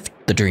uplift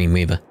the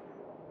Dreamweaver.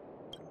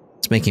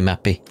 Let's make him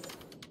happy.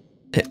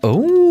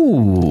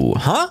 Oh,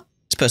 huh?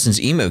 This person's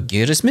emo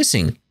gear is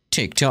missing.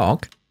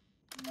 TikTok.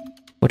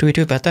 What do we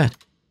do about that?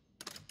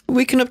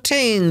 We can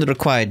obtain the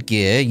required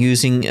gear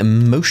using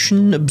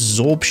emotion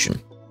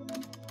absorption.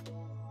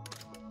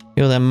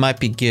 There might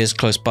be gears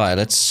close by.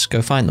 Let's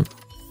go find them.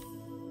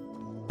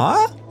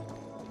 Huh?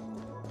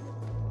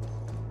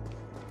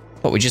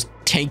 What, we just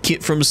take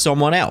it from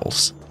someone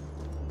else?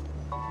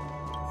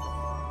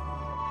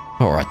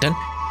 Alright then.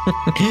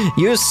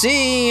 You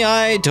see,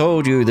 I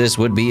told you this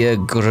would be a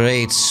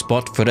great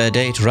spot for a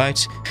date,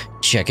 right?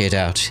 Check it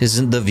out.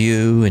 Isn't the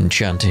view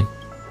enchanting?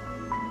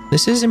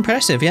 This is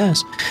impressive,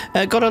 yes.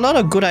 Got a lot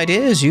of good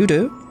ideas, you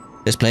do.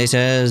 This place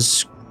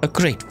has a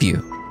great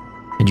view.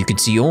 And you can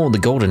see all the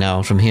golden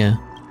hour from here.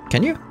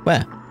 Can you?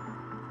 Where?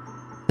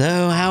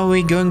 Though, how are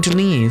we going to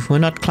leave? We're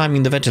not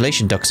climbing the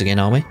ventilation ducts again,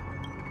 are we?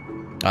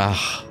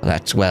 Ah,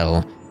 that's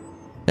well.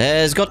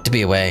 There's got to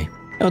be a way.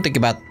 Don't think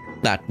about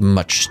that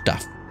much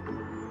stuff.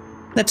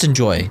 Let's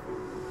enjoy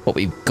what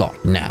we've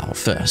got now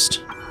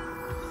first.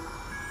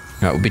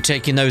 Alright, we'll be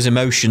taking those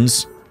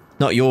emotions.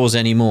 Not yours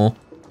anymore.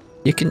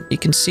 You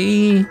can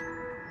see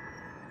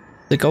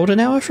the golden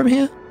hour from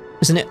here?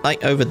 Isn't it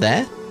like over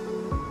there?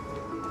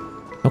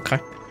 Okay.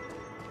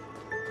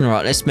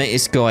 Alright, let's make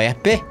this guy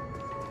happy.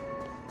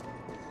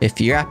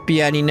 If you're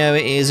happy and you know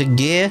it is a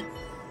gear.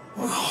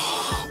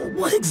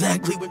 What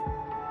exactly would...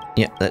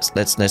 Yeah, let's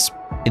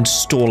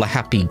install a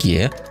happy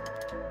gear.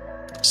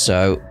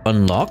 So,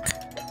 unlock.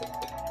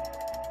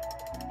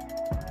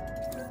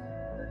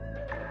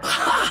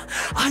 Aha!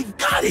 I've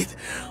got it!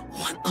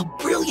 What a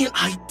brilliant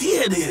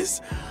idea it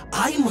is!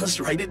 I must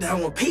write it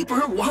down on paper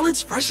while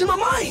it's fresh in my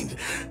mind.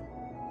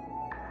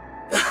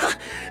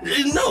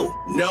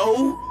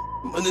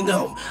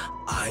 No.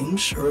 I'm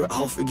sure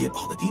I'll forget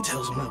all the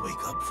details when I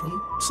wake up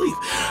from sleep.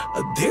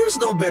 There's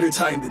no better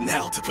time than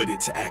now to put it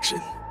to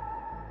action.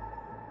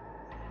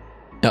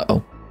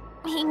 Uh-oh.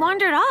 He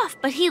wandered off,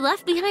 but he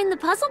left behind the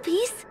puzzle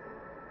piece.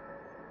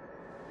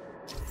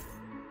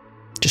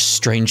 Just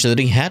strange that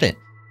he had it.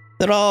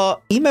 There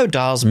are emo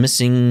dolls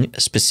missing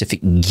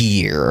specific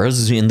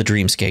gears in the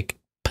dreamscape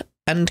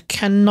and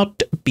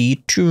cannot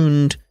be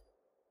tuned.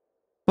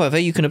 However,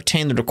 you can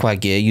obtain the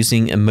required gear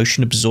using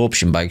emotion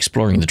absorption by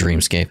exploring the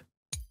dreamscape.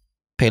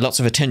 Pay lots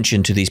of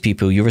attention to these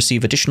people. You'll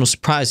receive additional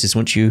surprises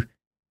once you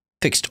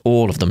fixed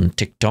all of them.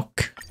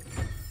 TikTok.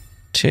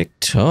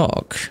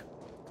 TikTok.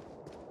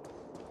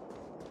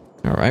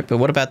 Alright, but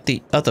what about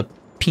the other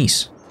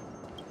piece?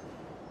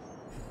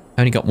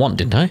 I only got one,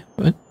 didn't I?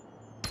 What?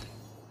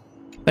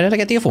 Where did I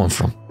get the other one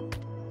from?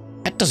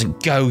 That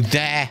doesn't go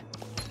there.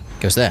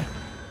 It goes there.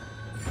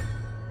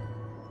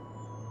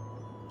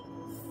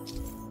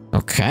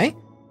 Okay.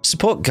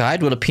 Support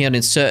guide will appear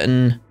in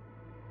certain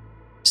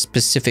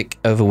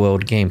specific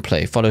overworld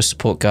gameplay. Follow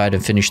support guide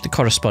and finish the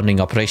corresponding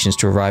operations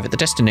to arrive at the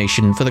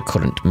destination for the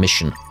current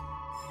mission.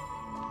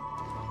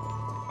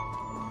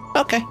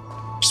 Okay.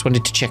 Just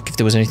wanted to check if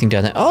there was anything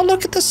down there. Oh,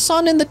 look at the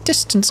sun in the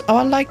distance. Oh,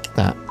 I like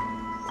that.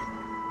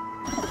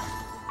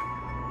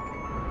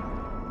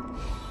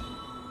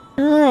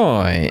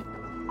 Right.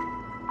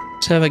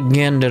 Let's have a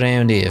gander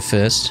around here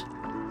first.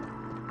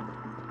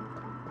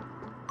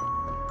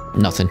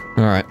 Nothing.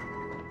 Alright.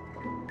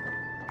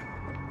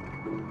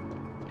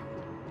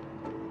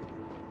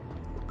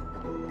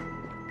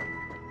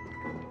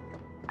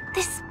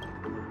 This...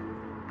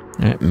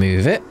 Alright,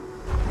 move it.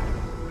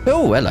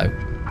 Oh, hello.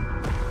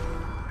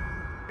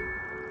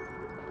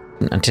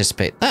 Didn't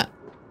anticipate that.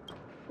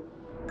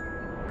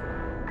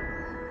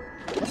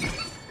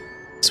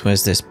 So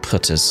where's this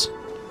put us?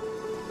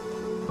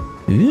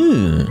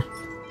 Ooh.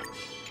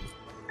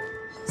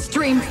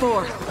 Stream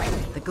 4.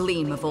 The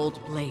gleam of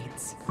old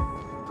blades.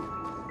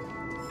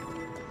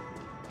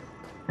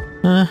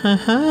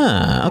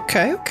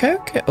 Okay.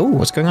 Oh,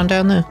 what's going on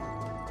down there?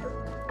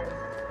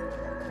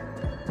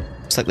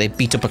 Looks like they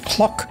beat up a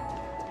clock.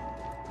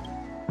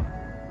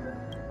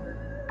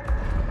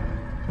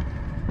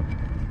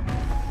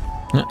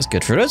 That's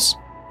good for us.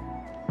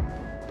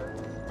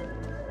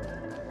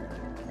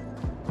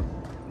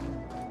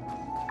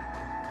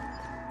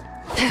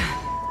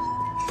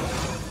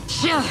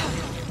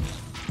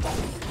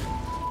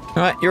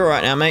 Alright, you're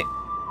alright now, mate.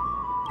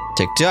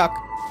 Tick-tock.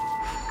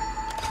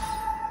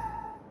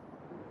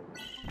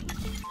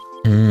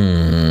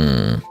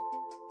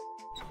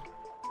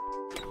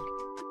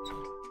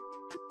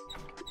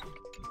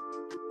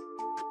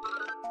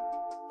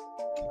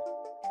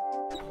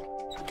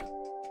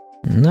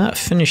 And that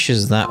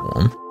finishes that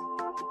one.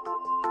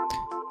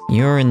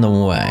 You're in the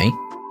way.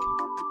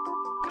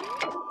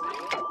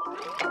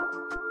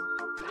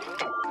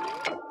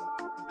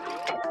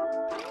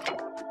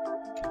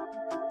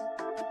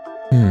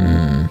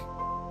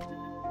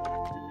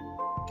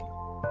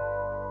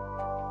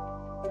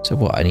 So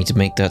what, I need to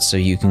make that so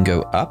you can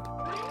go up?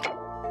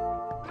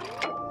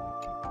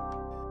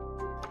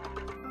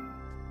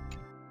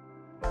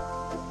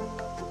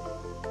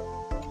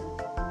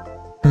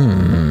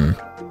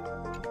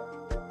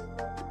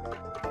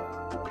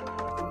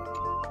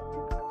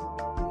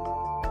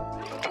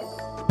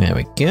 There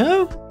we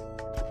go.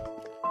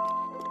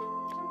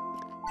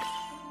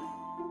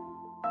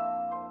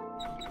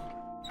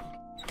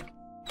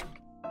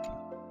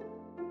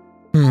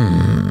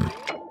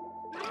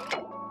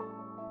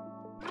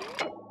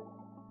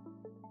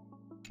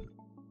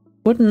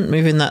 Wouldn't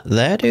moving that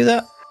there do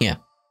that? Yeah.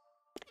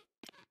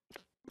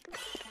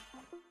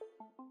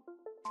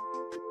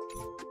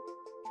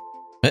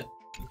 Are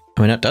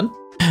we not done?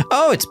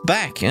 Oh, it's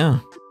back, yeah.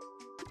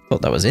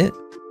 Thought that was it.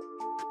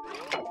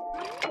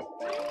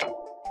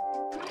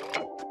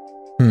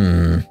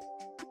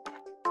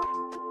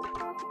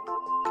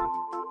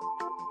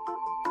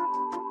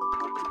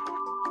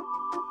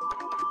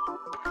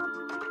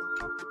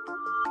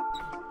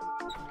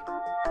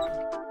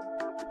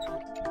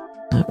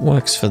 That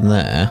works for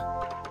there.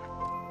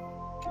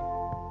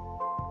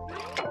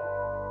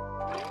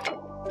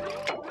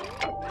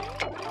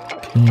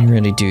 Can you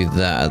really do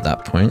that at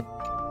that point?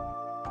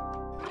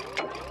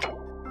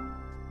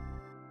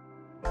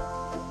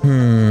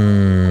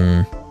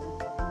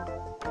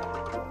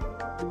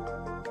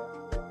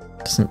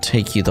 Doesn't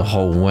take you the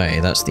whole way,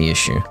 that's the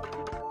issue.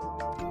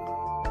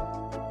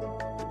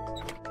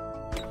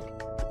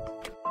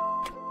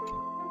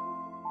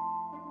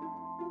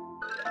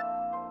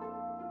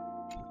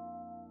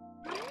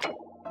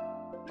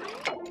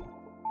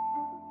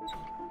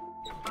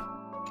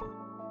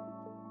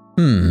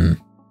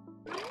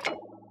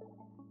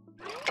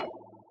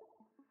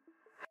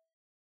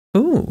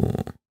 Ooh.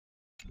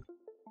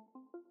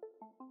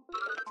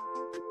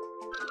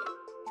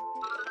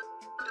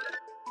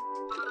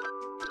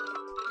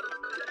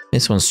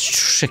 This one's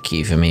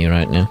tricky for me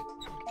right now.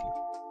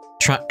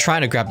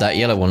 Trying to grab that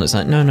yellow one, it's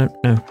like, no, no,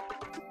 no.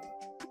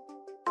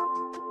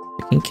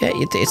 You can get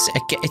it,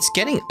 it's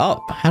getting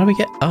up. How do we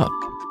get up?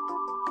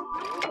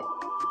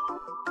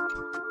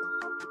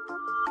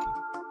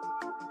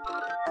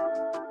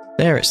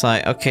 There, it's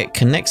like, okay, it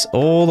connects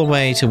all the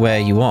way to where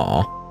you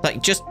are. Like,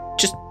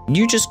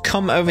 you just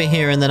come over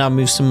here and then I'll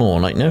move some more.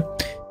 Like, no.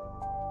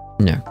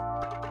 No.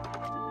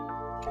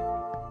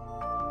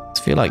 I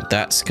feel like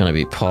that's gonna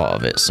be part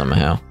of it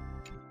somehow.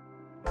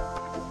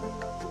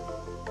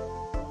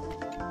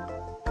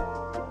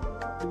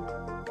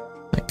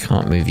 I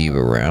can't move you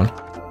around.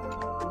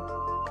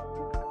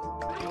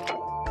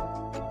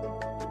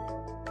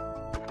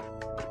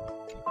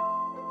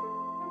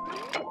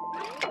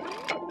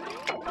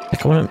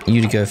 Like, I want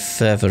you to go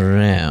further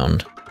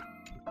around.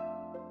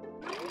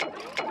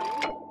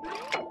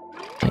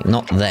 Like,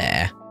 not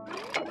there.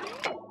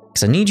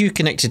 Because I need you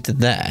connected to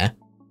there.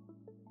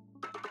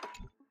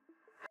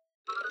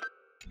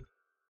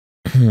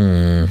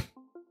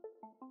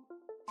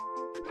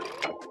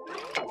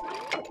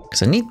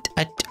 Because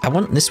I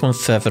want this one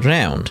further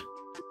around.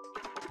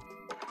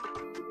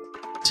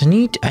 So I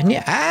need,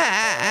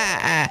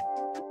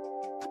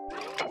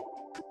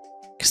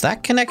 Because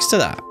that connects to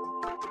that.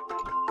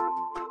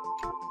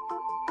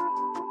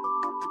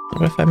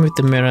 What if I move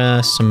the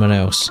mirror somewhere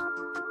else?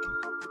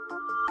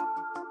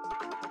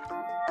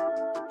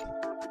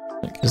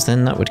 Because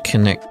then that would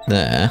connect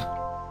there.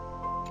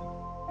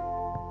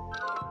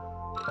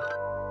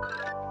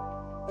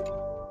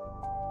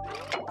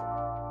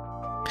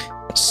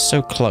 That's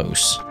so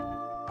close.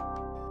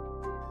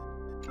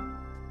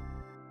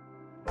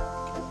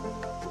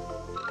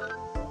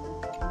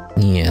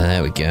 Yeah,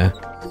 there we go.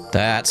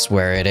 That's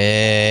where it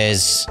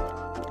is.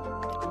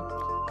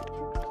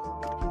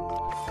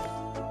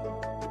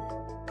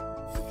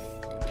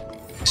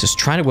 Just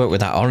trying to work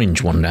with that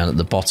orange one down at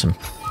the bottom.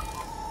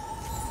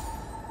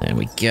 There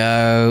we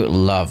go.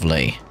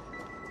 Lovely.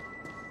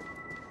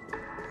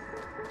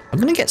 I'm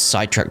gonna get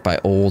sidetracked by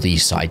all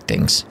these side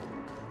things.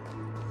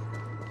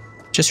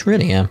 Just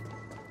really am.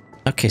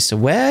 Okay, so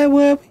where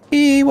were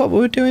we? What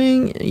were we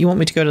doing? You want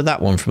me to go to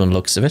that one from the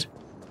looks of it?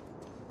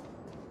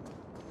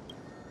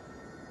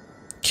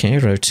 Okay,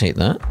 rotate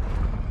that.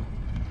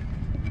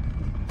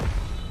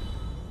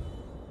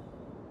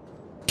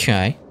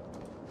 Okay.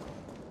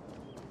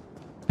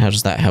 How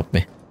does that help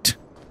me?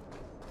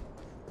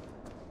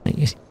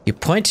 You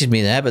pointed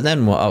me there, but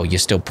then what? Oh, you're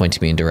still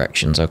pointing me in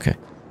directions. Okay.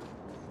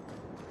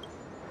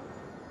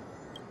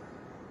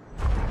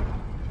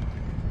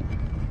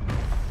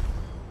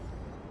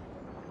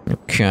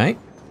 Okay.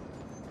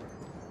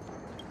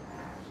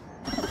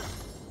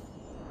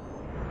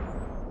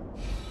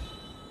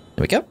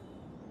 There we go.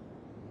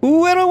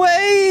 We're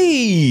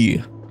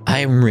away!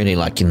 I'm really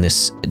liking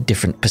this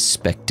different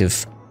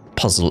perspective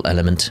puzzle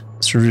element.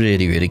 It's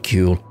really, really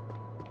cool.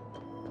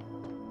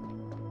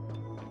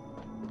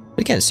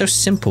 Again, it's so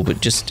simple, but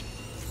just...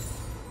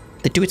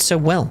 they do it so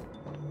well.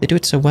 They do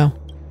it so well.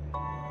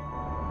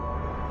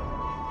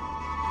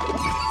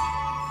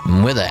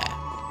 We're there.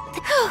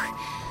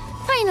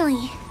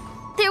 Finally.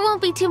 There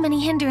won't be too many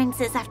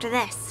hindrances after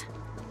this.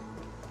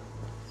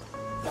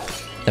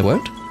 There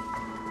won't?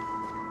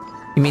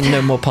 You mean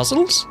no more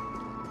puzzles?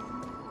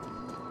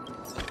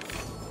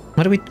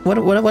 What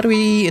are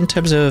we in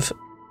terms of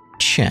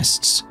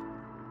chests?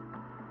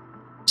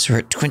 So we're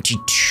at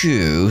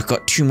 22. We've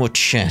got 2 more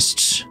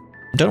chests.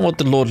 I don't know what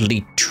the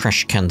lordly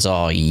trash cans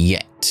are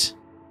yet.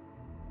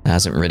 That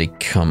hasn't really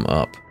come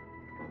up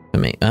for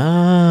me.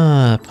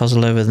 Ah,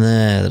 puzzle over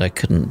there that I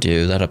couldn't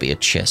do. That'll be a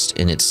chest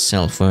in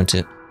itself, won't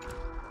it?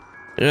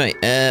 Right,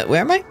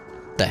 where am I?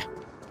 There.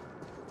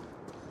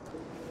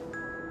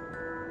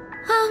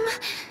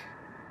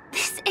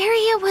 This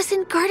area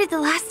wasn't guarded the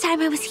last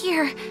time I was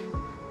here.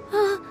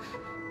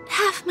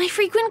 Have my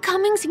frequent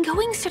comings and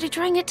goings started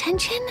drawing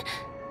attention?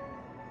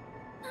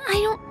 I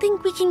don't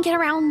think we can get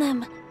around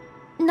them.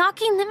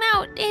 Knocking them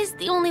out is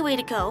the only way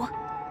to go.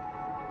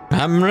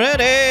 I'm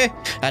ready!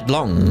 At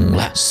long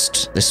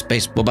last, this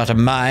baseball bat of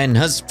mine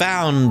has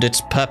found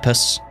its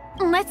purpose.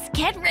 Let's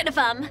get rid of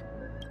them.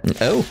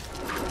 Oh,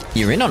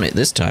 you're in on it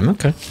this time,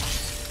 okay.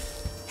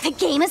 The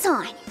game is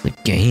on. The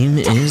game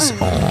is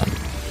on.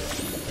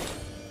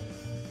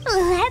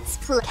 Let's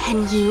play.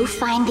 Can you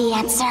find the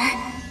answer?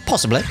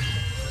 Possibly.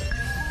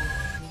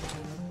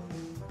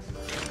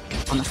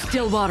 On the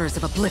still waters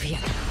of oblivion.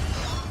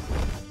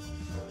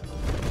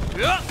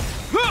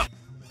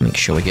 Make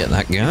sure we get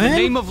that In the going.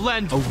 name of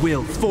Lend, a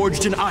will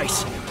forged in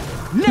ice.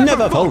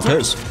 Never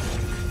falters.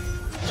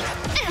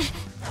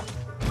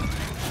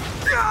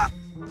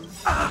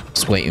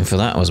 Was waiting for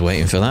that. I was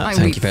waiting for that.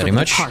 Thank you very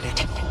much.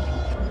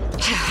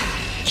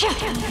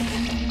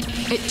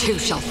 It too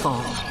shall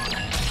fall.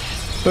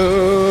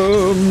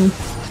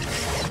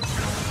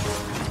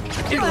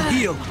 It'll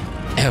heal.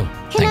 Oh,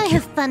 Can I thank you.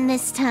 have fun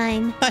this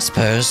time? I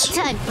suppose.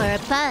 Time for a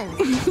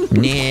buzz.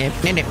 Nip,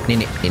 nip, nip, nip,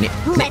 nip, nip.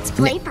 Let's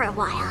play for a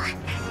while.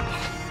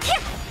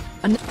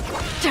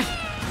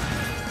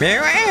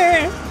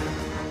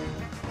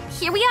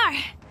 Here we are.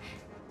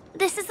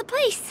 This is the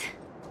place.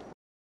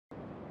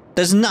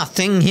 There's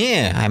nothing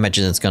here. I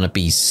imagine there's gonna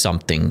be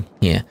something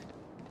here.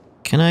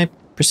 Can I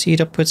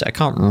proceed upwards? I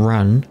can't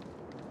run.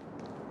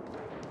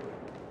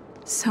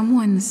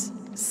 Someone's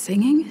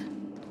singing?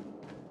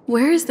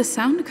 Where is the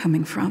sound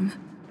coming from?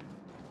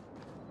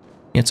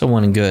 Yeah, it's all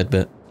well and good,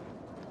 but...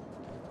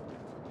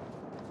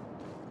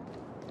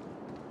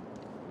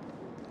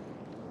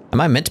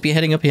 am I meant to be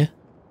heading up here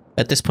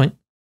at this point?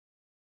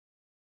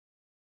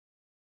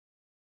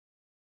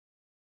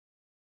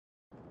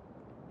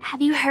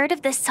 Have you heard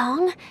of this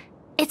song?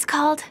 It's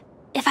called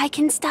If I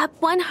Can Stop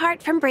One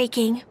Heart from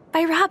Breaking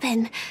by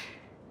Robin.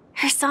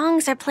 Her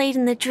songs are played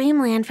in the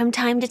Dreamland from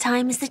time to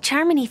time as the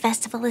Charmony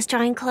Festival is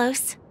drawing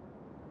close.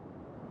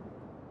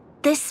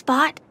 This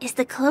spot is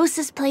the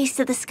closest place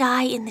to the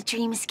sky in the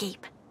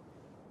dreamscape.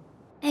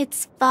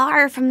 It's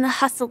far from the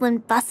hustle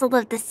and bustle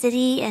of the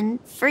city and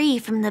free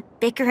from the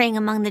bickering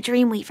among the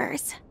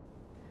Dreamweavers.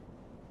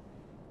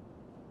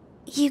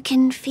 You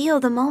can feel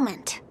the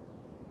moment.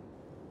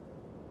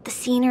 The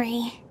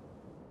scenery,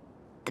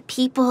 the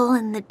people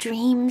and the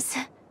dreams,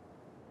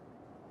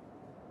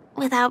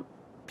 without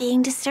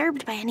being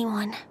disturbed by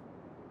anyone.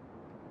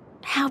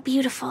 How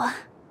beautiful.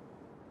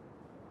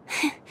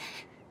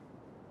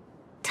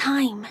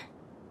 Time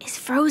is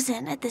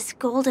frozen at this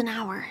golden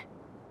hour.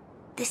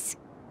 This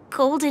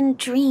golden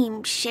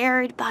dream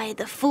shared by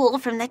the fool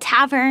from the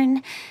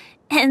tavern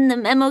and the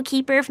memo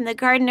keeper from the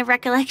Garden of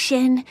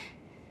Recollection,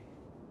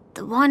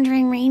 the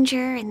Wandering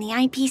Ranger and the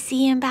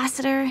IPC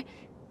ambassador,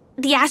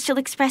 the Astral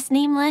Express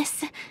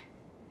Nameless,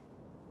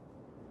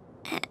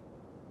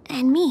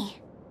 and me.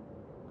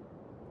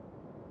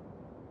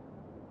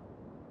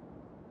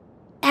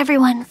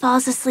 Everyone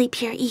falls asleep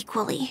here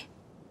equally,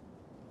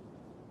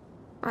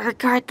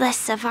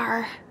 regardless of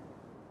our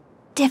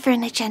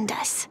different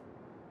agendas.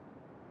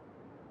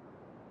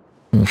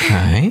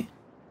 Okay.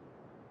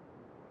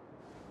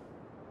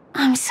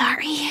 I'm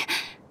sorry.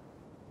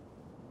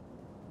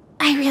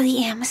 I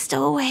really am a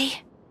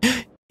stowaway.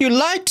 You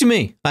lied to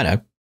me! I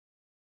know.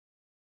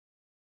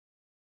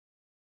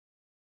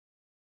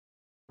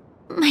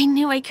 I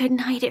knew I couldn't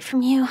hide it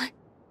from you.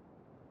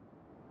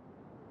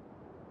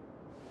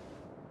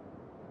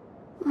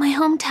 My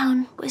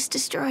hometown was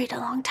destroyed a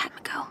long time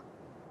ago.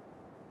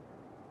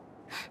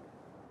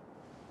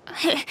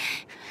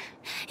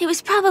 It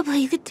was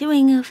probably the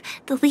doing of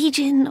the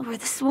Legion or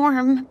the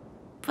Swarm,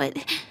 but...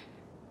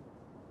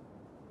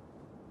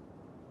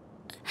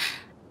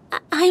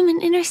 I'm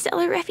an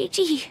interstellar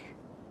refugee.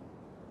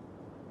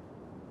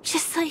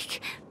 Just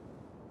like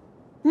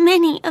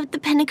many of the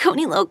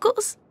Penacony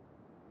locals.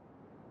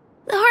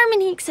 The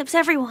harmony accepts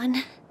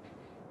everyone,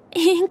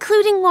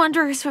 including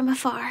wanderers from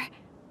afar.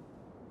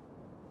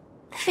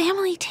 The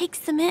family takes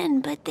them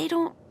in, but they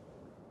don't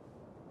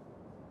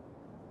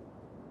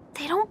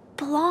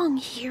belong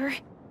here.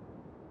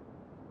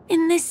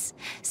 In this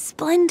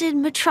splendid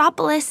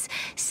metropolis,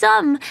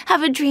 some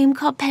have a dream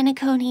called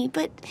Penacony,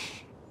 but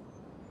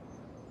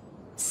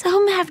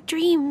some have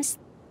dreams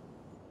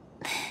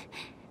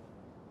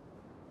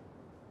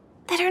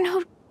that are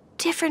no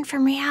different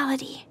from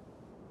reality.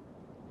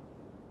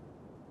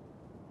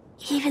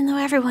 Even though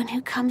everyone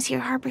who comes here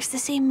harbors the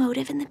same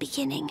motive in the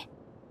beginning.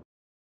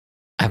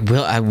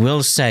 I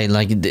will say,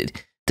 like,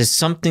 there's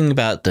something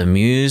about the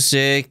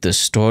music, the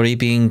story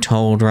being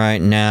told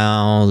right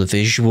now, the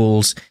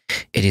visuals.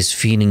 It is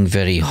feeling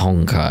very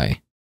Honkai.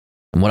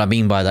 And what I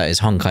mean by that is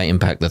Honkai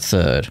Impact the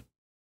Third.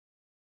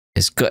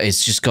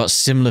 It's just got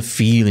similar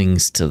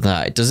feelings to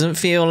that. It doesn't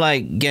feel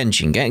like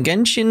Genshin.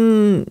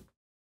 Genshin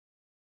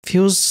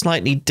feels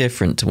slightly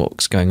different to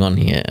what's going on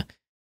here.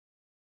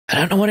 I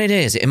don't know what it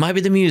is. It might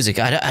be the music.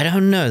 I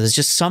don't know. There's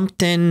just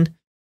something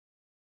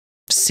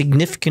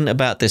significant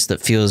about this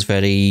that feels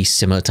very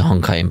similar to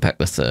Honkai Impact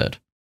the Third.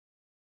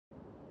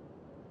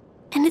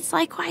 And it's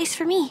likewise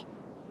for me.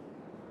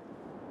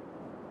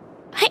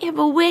 I have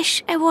a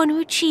wish I want to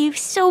achieve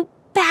so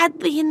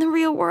badly in the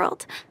real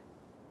world.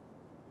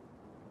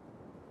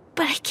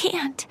 But I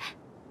can't.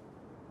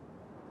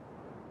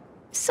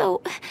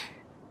 So,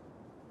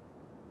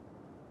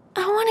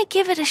 I want to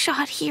give it a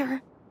shot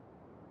here.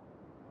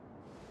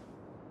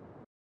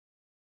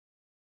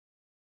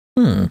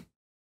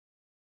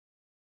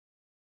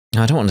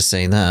 I don't want to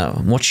say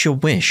that. What's your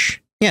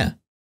wish? Yeah.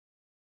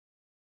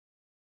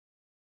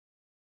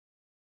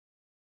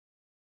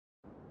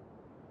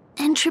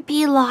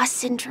 Entropy loss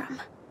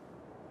syndrome.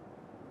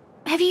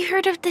 Have you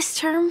heard of this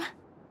term?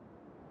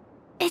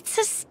 It's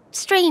a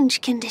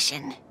strange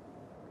condition.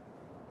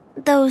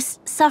 Those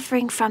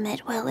suffering from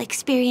it will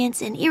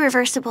experience an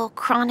irreversible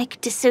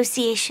chronic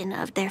dissociation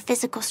of their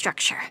physical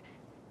structure.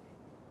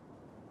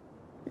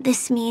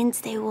 This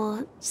means they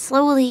will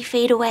slowly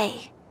fade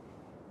away,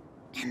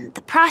 and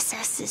the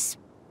process is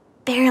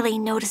barely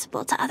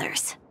noticeable to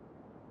others.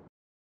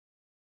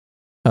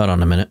 Hold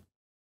on a minute.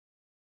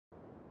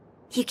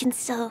 You can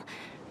still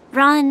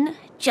run,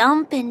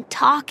 jump, and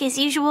talk as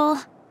usual.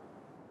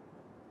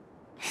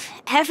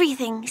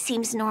 Everything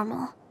seems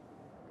normal.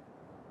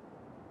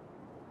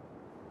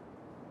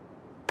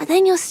 But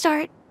then you'll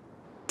start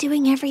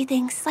doing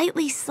everything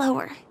slightly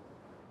slower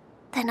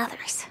than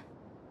others.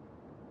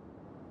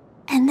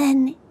 And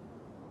then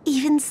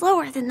even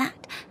slower than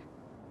that.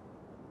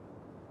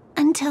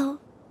 Until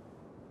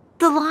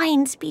the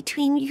lines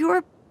between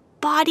your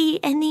body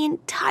and the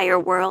entire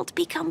world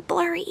become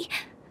blurry.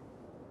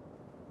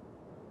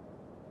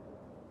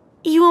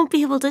 You won't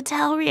be able to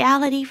tell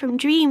reality from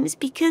dreams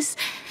because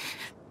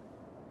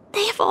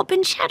they have all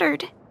been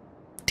shattered.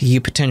 Do you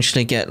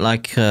potentially get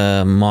like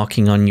a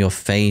marking on your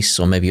face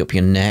or maybe up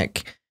your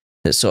neck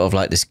that's sort of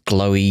like this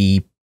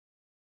glowy,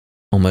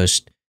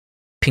 almost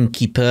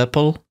pinky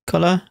purple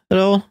color at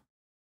all?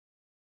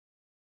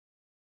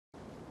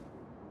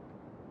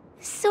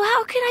 So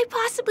how could I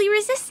possibly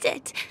resist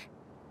it?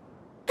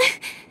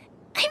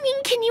 I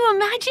mean, can you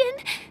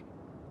imagine?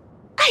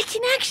 I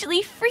can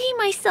actually free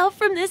myself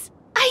from this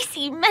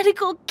icy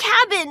medical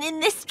cabin in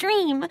this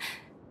dream.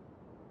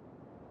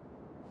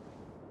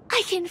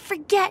 I can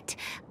forget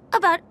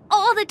about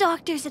all the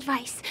doctor's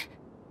advice.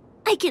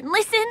 I can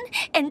listen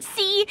and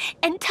see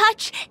and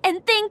touch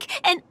and think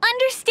and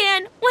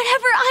understand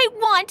whatever I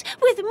want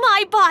with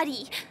my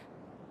body.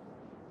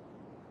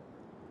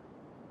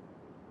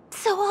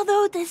 So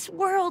although this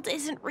world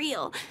isn't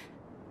real,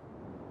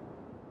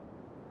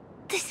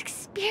 this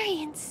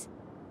experience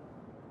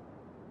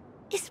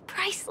is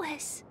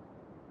priceless.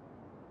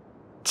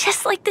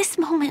 Just like this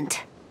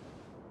moment.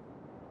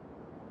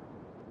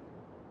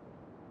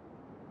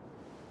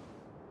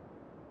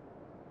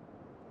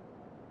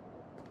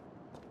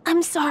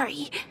 I'm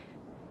sorry.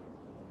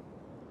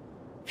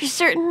 For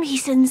certain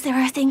reasons, there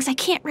are things I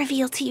can't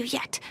reveal to you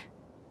yet.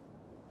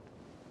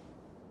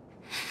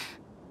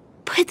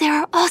 But there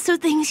are also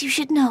things you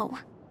should know.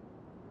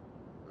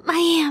 I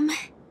am,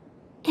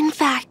 in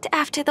fact,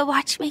 after the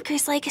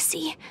Watchmaker's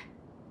legacy.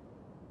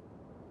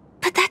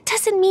 But that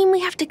doesn't mean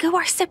we have to go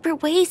our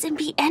separate ways and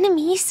be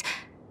enemies.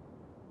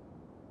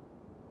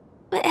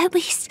 But at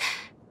least,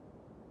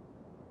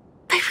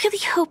 I really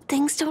hope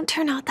things don't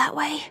turn out that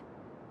way.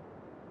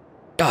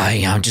 Oh,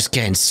 yeah, I'm just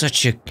getting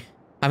such a...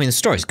 I mean, the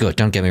story's good.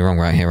 Don't get me wrong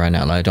right here, right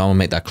now. Like, I want to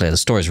make that clear. The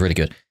story's really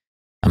good.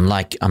 I'm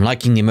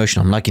liking the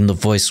emotion. I'm liking the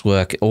voice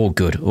work. All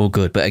good, all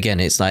good. But again,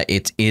 it's like,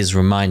 it is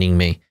reminding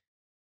me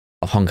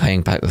of Honkai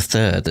Impact the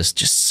Third. There's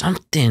just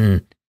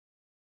something...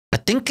 I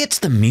think it's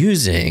the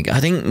music. I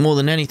think more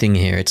than anything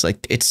here, it's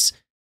like, it's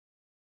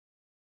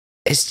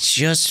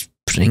just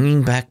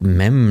bringing back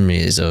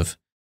memories of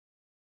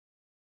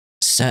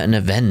certain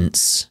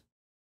events.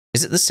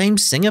 Is it the same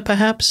singer,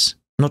 perhaps?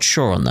 Not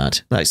sure on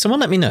that. Like, someone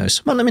let me know.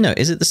 Someone let me know.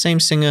 Is it the same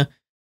singer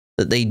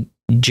that they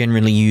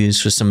generally use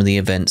for some of the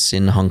events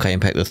in Honkai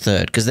Impact the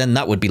Third? Because then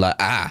that would be like,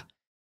 ah,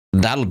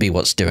 That'll be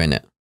what's doing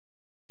it.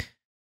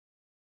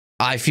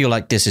 I feel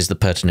like this is the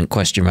pertinent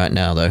question right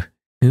now, though.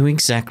 Who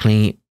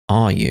exactly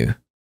are you?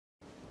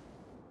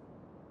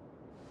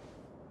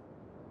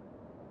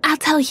 I'll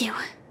tell you.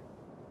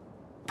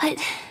 But...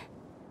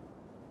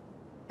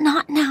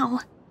 not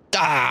now.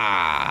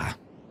 Ah!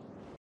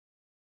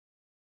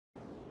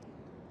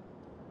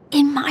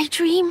 In my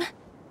dream,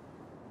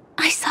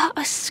 I saw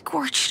a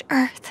scorched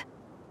earth.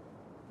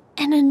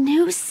 And a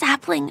new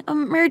sapling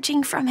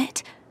emerging from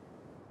it.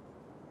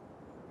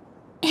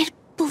 It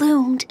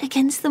bloomed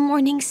against the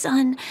morning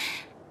sun,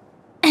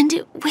 and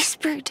it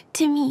whispered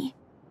to me.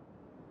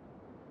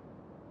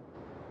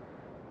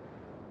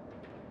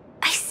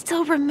 I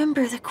still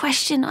remember the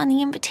question on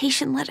the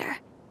invitation letter.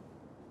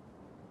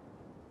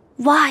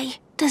 Why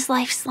does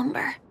life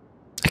slumber?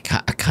 I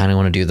kind of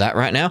want to do that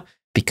right now,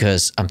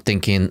 because I'm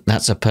thinking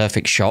that's a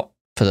perfect shot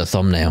for the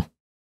thumbnail.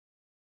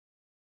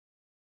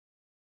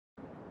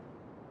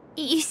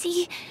 You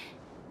see,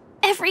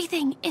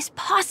 everything is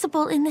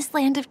possible in this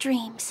land of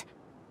dreams.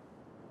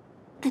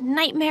 The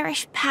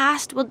nightmarish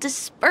past will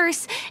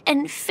disperse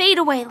and fade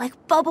away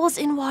like bubbles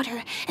in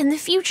water, and the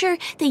future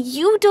that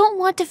you don't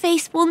want to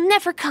face will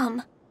never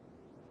come.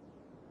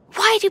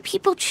 Why do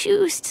people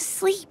choose to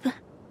sleep?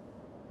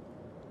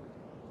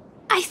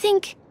 I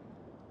think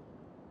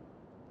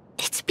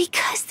it's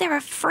because they're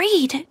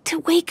afraid to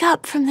wake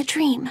up from the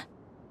dream.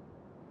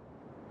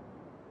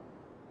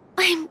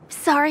 I'm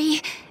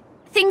sorry.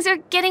 Things are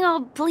getting all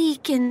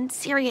bleak and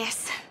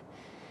serious.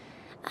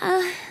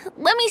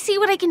 Let me see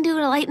what I can do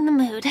to lighten the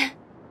mood.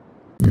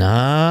 No,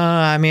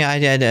 I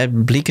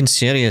mean, bleak and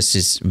serious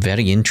is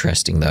very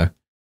interesting, though.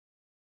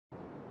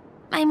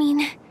 I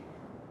mean,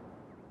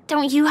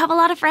 don't you have a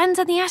lot of friends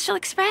on the Astral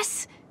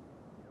Express?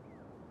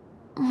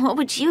 What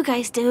would you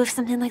guys do if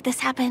something like this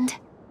happened?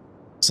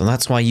 So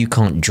that's why you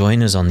can't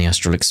join us on the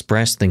Astral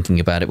Express, thinking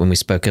about it when we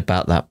spoke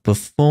about that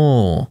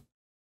before.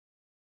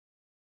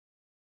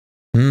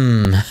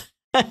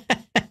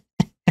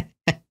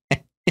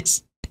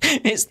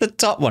 It's the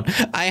top one.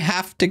 I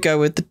have to go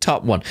with the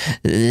top one.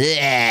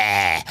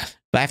 I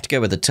have to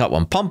go with the top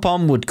one. Pom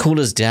Pom would cool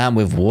us down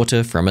with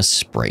water from a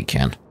spray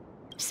can.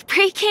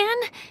 Spray can?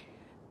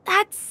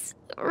 That's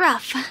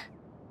rough.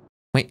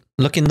 Wait,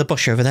 look in the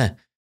bush over there.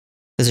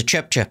 There's a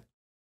chirp chirp.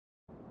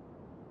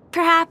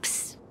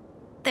 Perhaps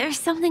there's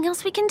something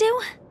else we can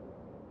do?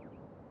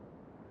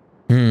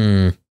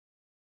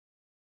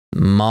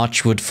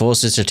 March would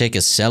force us to take a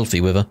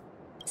selfie with her.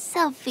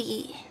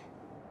 Selfie.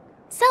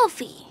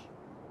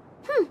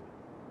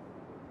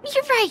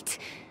 You're right.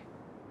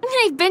 I mean,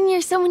 I've been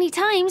here so many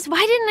times.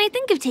 Why didn't I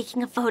think of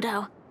taking a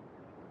photo?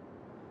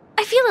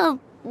 I feel a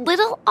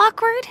little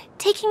awkward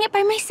taking it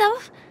by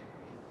myself.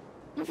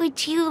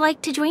 Would you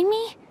like to join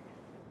me?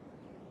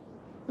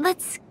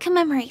 Let's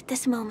commemorate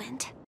this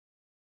moment.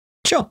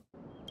 Sure.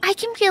 I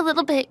can be a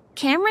little bit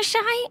camera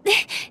shy.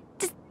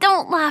 Just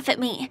don't laugh at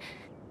me.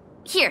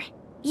 Here,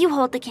 you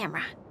hold the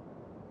camera.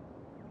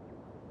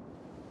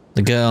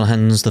 The girl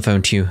hands the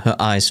phone to you, her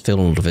eyes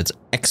filled with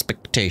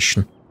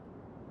expectation.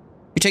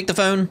 You take the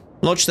phone,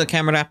 launch the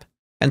camera app,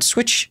 and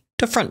switch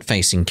to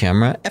front-facing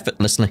camera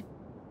effortlessly.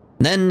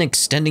 Then,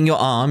 extending your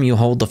arm, you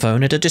hold the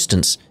phone at a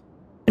distance,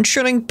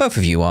 ensuring both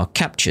of you are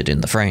captured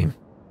in the frame.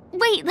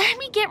 Wait, let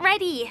me get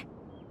ready.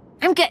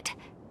 I'm good.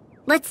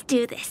 Let's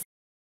do this.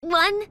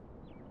 1,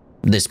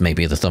 This may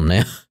be the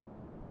thumbnail.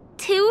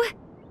 2.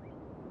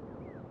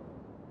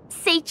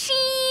 Say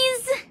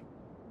cheese.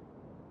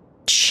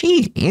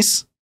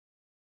 Cheese?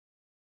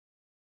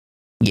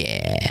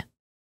 Yeah.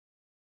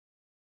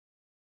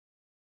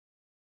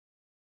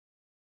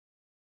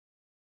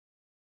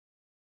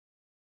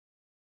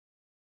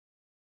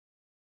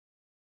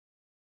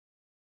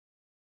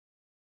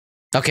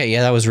 Okay,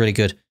 yeah, that was really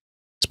good.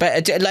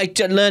 Like,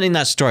 learning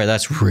that story,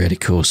 that's really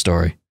cool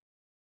story.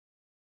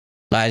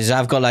 Like,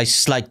 I've got, like,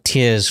 slight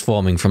tears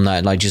forming from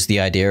that, like, just the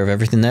idea of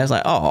everything there. It's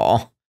like,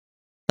 oh,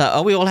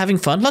 are we all having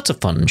fun? Lots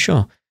of fun,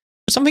 sure.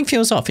 But something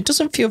feels off. It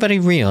doesn't feel very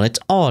real. It's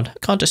odd. I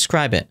can't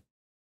describe it.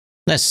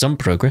 There's some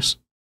progress.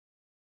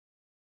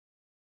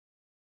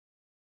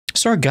 I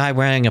saw a guy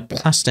wearing a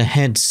plaster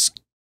head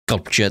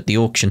sculpture at the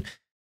auction,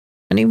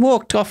 and he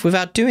walked off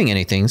without doing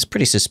anything. It's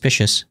pretty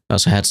suspicious. I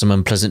also had some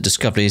unpleasant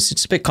discoveries.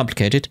 It's a bit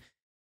complicated.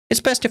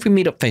 It's best if we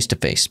meet up face to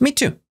face. Me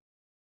too.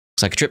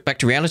 Looks like a trip back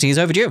to reality is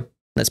overdue.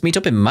 Let's meet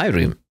up in my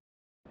room.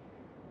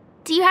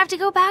 Do you have to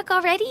go back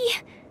already?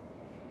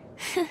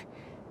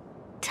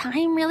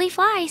 Time really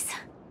flies.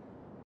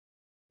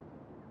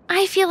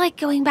 I feel like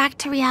going back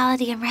to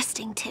reality and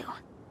resting too.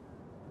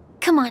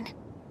 Come on,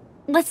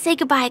 let's say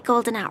goodbye at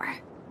Golden Hour.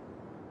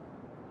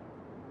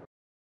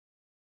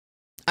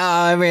 Oh,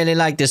 I really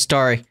like this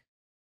story.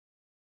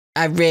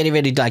 I really,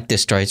 really like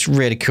this story. It's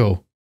really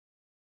cool.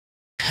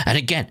 And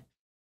again,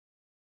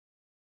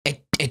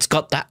 it's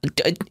got that,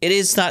 it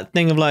is that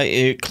thing of like,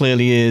 it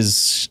clearly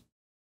is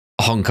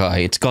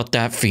Honkai. It's got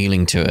that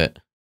feeling to it.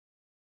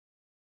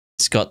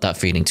 It's got that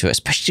feeling to it,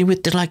 especially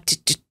with the like,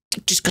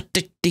 just got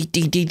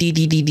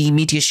the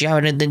meteor shower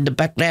and then the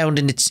background,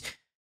 and it's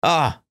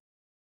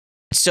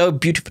so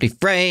beautifully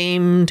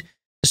framed.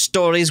 The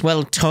story's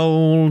well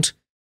told.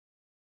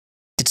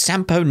 Did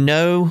Sampo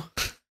know?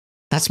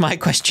 That's my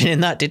question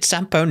in that. Did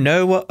Sampo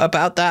know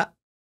about that?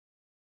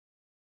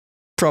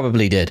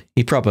 Probably did.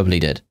 He probably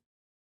did.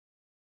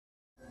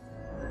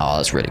 Oh,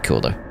 that's really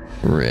cool, though.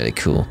 Really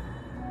cool.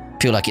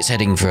 Feel like it's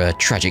heading for a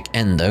tragic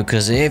end, though,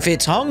 because if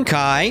it's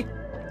Honkai,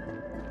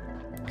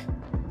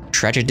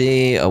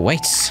 tragedy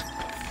awaits.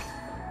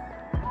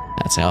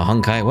 That's how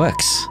Honkai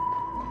works.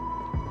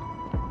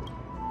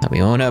 And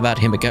we all know about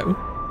Himiko.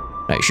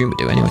 I assume we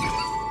do, anyway.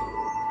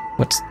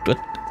 What?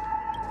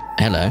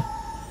 Hello.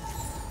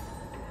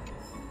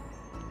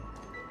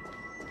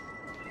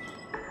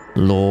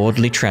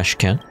 Lordly trash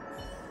can.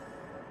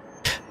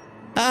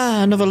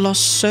 Ah, another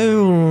lost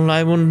soul.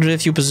 I wonder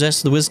if you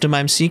possess the wisdom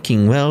I'm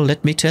seeking. Well,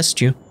 let me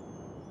test you.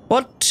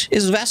 What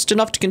is vast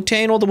enough to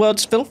contain all the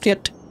world's filth,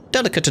 yet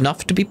delicate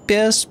enough to be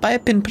pierced by a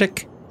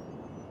pinprick?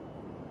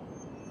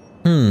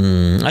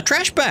 A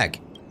trash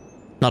bag.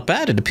 Not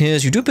bad, it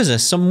appears you do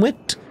possess some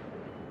wit.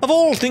 Of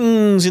all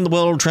things in the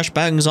world, trash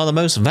bags are the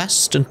most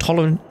vast and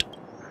tolerant.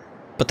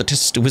 But the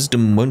test of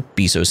wisdom won't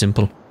be so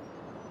simple.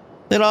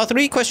 There are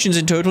 3 questions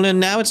in total, and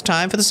now it's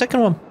time for the second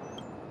one.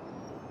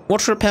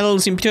 What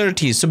repels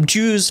impurities,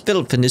 subdues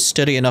filth, and is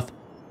sturdy enough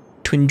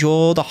to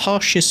endure the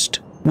harshest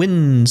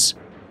winds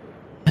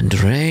and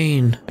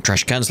rain? A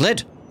trash can's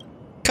lid.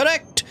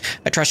 Correct!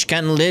 A trash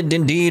can lid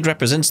indeed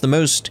represents the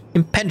most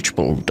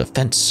impenetrable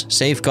defense,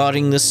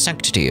 safeguarding the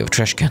sanctity of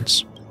trash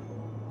cans.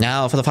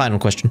 Now for the final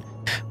question.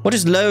 What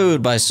is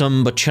loathed by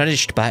some but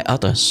cherished by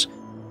others?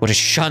 What is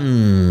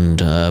shunned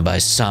by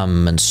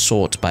some and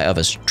sought by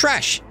others?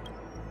 Trash!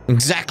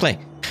 Exactly.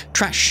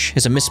 Trash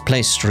is a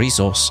misplaced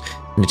resource,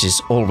 and it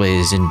is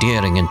always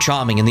endearing and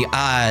charming in the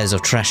eyes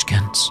of trash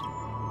cans.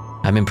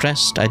 I'm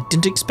impressed. I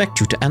didn't expect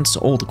you to answer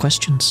all the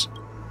questions.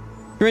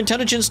 Your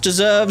intelligence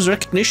deserves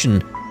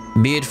recognition,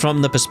 be it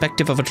from the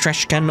perspective of a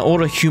trash can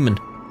or a human.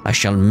 I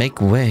shall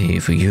make way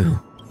for you.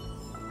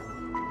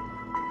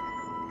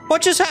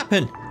 What just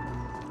happened?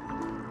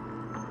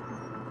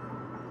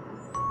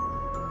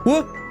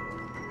 What?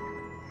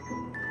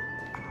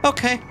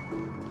 Okay.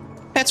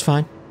 That's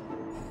fine.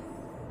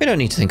 We don't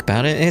need to think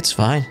about it. It's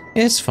fine.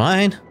 It's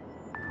fine.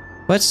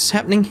 What's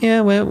happening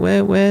here?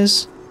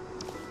 Where's...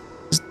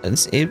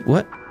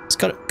 What? It's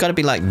gotta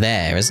be like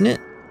there, isn't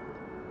it?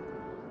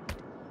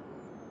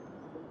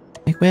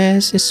 Like,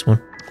 where's this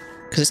one?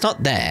 Because it's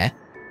not there.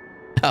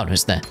 Oh, no,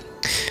 it's there.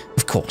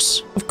 Of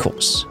course. Of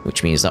course.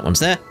 Which means that one's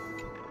there.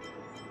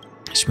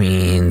 Which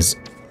means...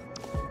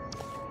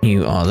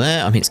 you are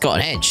there. I mean, it's got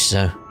an edge,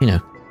 so, you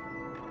know.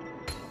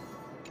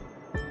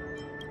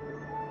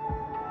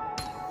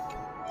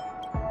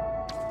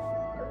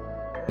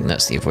 And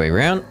that's the other way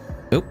around.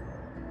 Oh.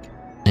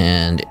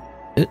 And...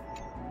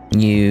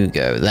 you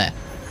go there.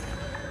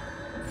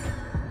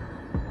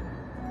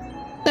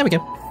 There we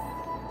go.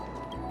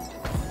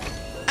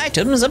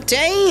 Items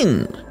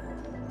obtained!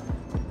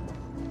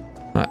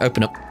 Right,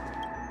 open up.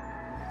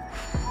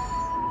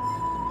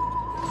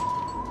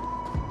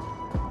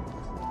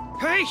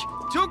 Hey!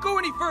 Don't go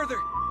any further!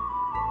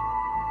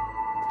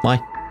 Why?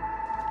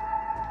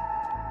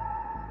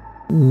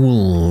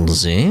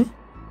 Woolsey?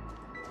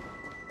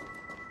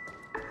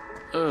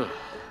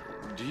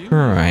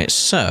 Right,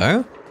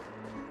 so...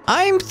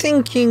 I'm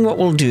thinking what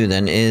we'll do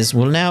then is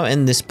we'll now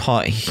end this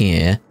part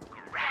here.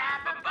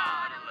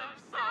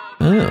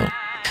 Oh.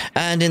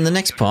 And in the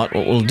next part,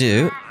 what we'll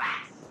do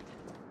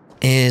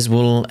is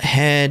we'll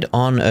head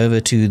on over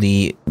to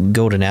the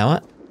Golden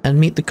Hour and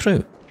meet the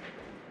crew.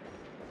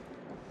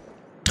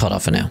 Ta-da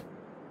for now.